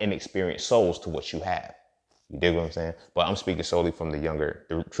inexperienced souls to what you have. You dig what I'm saying? But I'm speaking solely from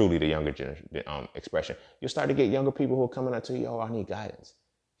truly the younger generation expression. You'll start to get younger people who are coming up to you, I need guidance.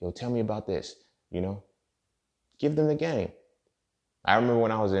 Yo, tell me about this, Give them the game. I remember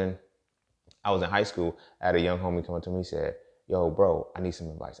when I was in high school, I had a young homie come up to me and said, yo, bro, I need some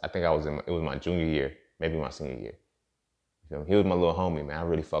advice. I think it was my junior year, maybe my senior year. You feel me? He was my little homie, man. I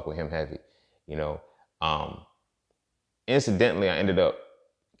really fuck with him heavy, Incidentally, I ended up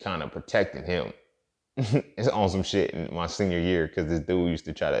kind of protecting him. It's on some shit in my senior year because this dude used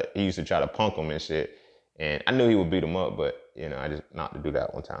to try to punk him and shit. And I knew he would beat him up, but, I just not to do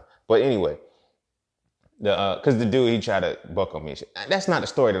that one time. But anyway, because the dude, he tried to buck on me and shit. That's not the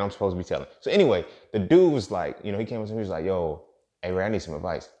story that I'm supposed to be telling. So anyway, the dude was like, he came up to me, he was like, yo, hey, Ray, I need some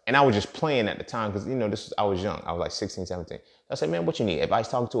advice. And I was just playing at the time because, I was young. I was like 16, 17. I said, man, what you need? Advice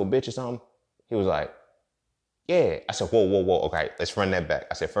talking to a bitch or something? He was like, yeah. I said, whoa. Okay, let's run that back.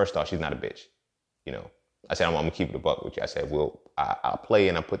 I said, first off, she's not a bitch. I said, I'm going to keep it a buck with you. I said, I'll play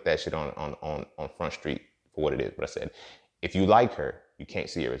and I put that shit on Front Street for what it is. But I said, if you like her, you can't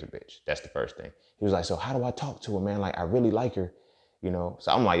see her as a bitch. That's the first thing. He was like, so how do I talk to her, man? Like, I really like her, So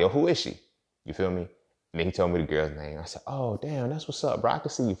I'm like, yo, who is she? You feel me? And then he told me the girl's name. I said, oh, damn, that's what's up, bro. I can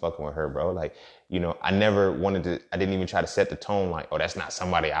see you fucking with her, bro. Like, I didn't even try to set the tone like, oh, that's not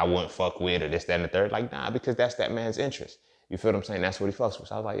somebody I wouldn't fuck with or this, that, and the third. Like, nah, because that's that man's interest. You feel what I'm saying? That's what he fucks with.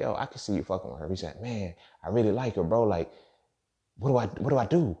 So I was like, yo, I can see you fucking with her. He said, man, I really like her, bro. Like, what do I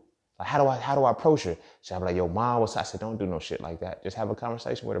do? Like, how do I approach her? So I'm like, yo, mom, I said, don't do no shit like that. Just have a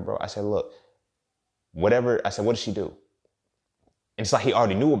conversation with her, bro. I said, look, whatever. I said, what does she do? And it's like he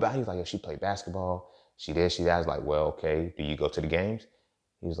already knew about it. He was like, yo, she played basketball. She did. I was like, well, okay. Do you go to the games?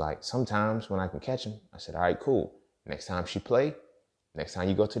 He was like, sometimes when I can catch him. I said, all right, cool. Next time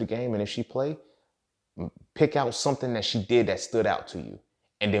you go to the game, and if she play, pick out something that she did that stood out to you.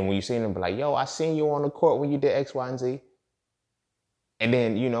 And then when you see them, be like, yo, I seen you on the court when you did X, Y, and Z. And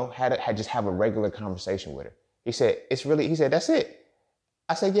then, just have a regular conversation with her. He said, that's it.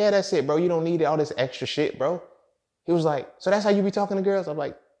 I said, yeah, that's it, bro. You don't need all this extra shit, bro. He was like, so that's how you be talking to girls? I'm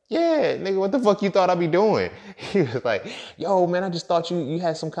like, yeah, nigga, what the fuck you thought I'd be doing? He was like, yo, man, I just thought you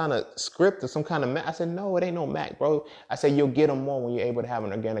had some kind of script or some kind of Mac. I said, no, it ain't no Mac, bro. I said, you'll get them more when you're able to have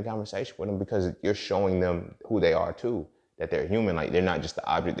an organic conversation with them, because you're showing them who they are too, that they're human. Like, they're not just the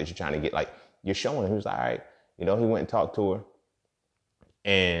object that you're trying to get. Like, you're showing him. He was like, all right. He went and talked to her,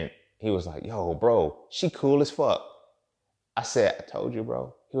 and he was like, yo, bro, she cool as fuck. I said, I told you,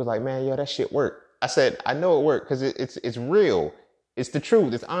 bro. He was like, man, yo, that shit worked. I said, I know it worked because it's real. It's the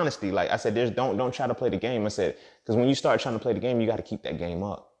truth. It's honesty. Like I said, don't try to play the game. I said, because when you start trying to play the game, you got to keep that game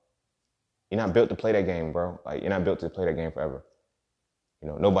up. You're not built to play that game, bro. Like, you're not built to play that game forever.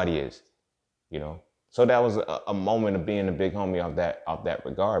 Nobody is. So that was a moment of being a big homie of that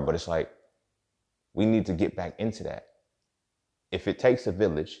regard. But it's like, we need to get back into that. If it takes the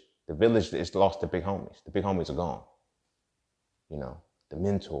village is lost the big homies. The big homies are gone. The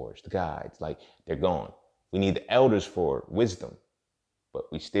mentors, the guides, like, they're gone. We need the elders for wisdom,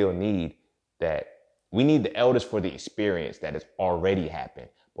 but we still need that. We need the elders for the experience that has already happened,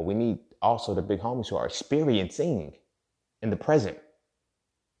 but we need also the big homies who are experiencing in the present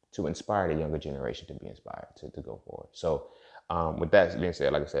to inspire the younger generation to be inspired to go forward. So with that being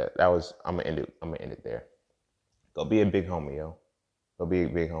said, like I said, I'm gonna end it there. Go be a big homie, yo. Go be a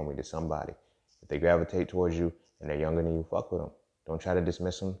big homie to somebody. If they gravitate towards you and they're younger than you, fuck with them. Don't try to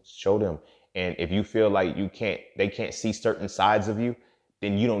dismiss them. Show them. And if you feel like they can't see certain sides of you,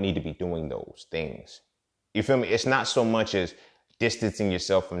 then you don't need to be doing those things. You feel me? It's not so much as distancing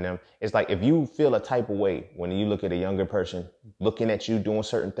yourself from them. It's like, if you feel a type of way when you look at a younger person looking at you doing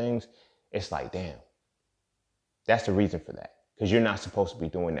certain things, it's like, damn, that's the reason for that. Because you're not supposed to be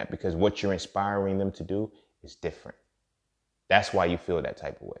doing that, because what you're inspiring them to do is different. That's why you feel that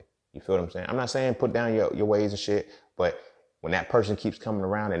type of way. You feel what I'm saying? I'm not saying put down your ways and shit, but when that person keeps coming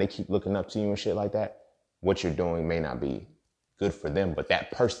around and they keep looking up to you and shit like that, what you're doing may not be good for them, but that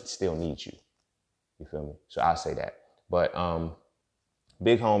person still needs you. You feel me? So I'll say that. But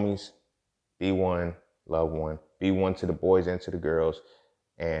big homies, be one, love one, be one to the boys and to the girls,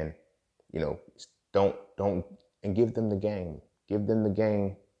 and don't and give them the game. Give them the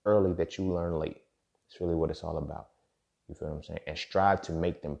game early that you learn late. It's really what it's all about. You feel what I'm saying? And strive to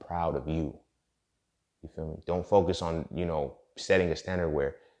make them proud of you. You feel me? Don't focus on, setting a standard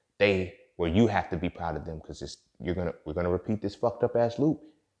where you have to be proud of them, because we're gonna repeat this fucked up ass loop.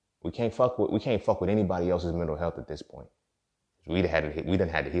 We can't fuck with anybody else's mental health at this point. We done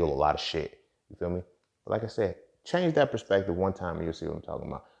had to heal a lot of shit. You feel me? But like I said, change that perspective one time and you'll see what I'm talking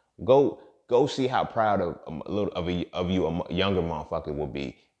about. Go see how proud of you a younger motherfucker will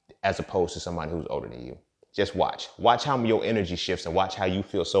be, as opposed to somebody who's older than you. Just watch how your energy shifts, and watch how you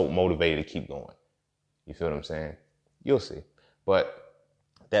feel so motivated to keep going. You feel what I'm saying? You'll see. But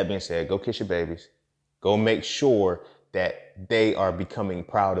that being said, go kiss your babies. Go make sure that they are becoming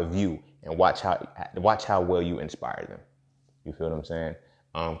proud of you, and watch how well you inspire them. You feel what I'm saying?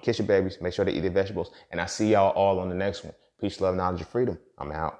 Kiss your babies. Make sure they eat their vegetables. And I see y'all all on the next one. Peace, love, knowledge, and freedom. I'm out.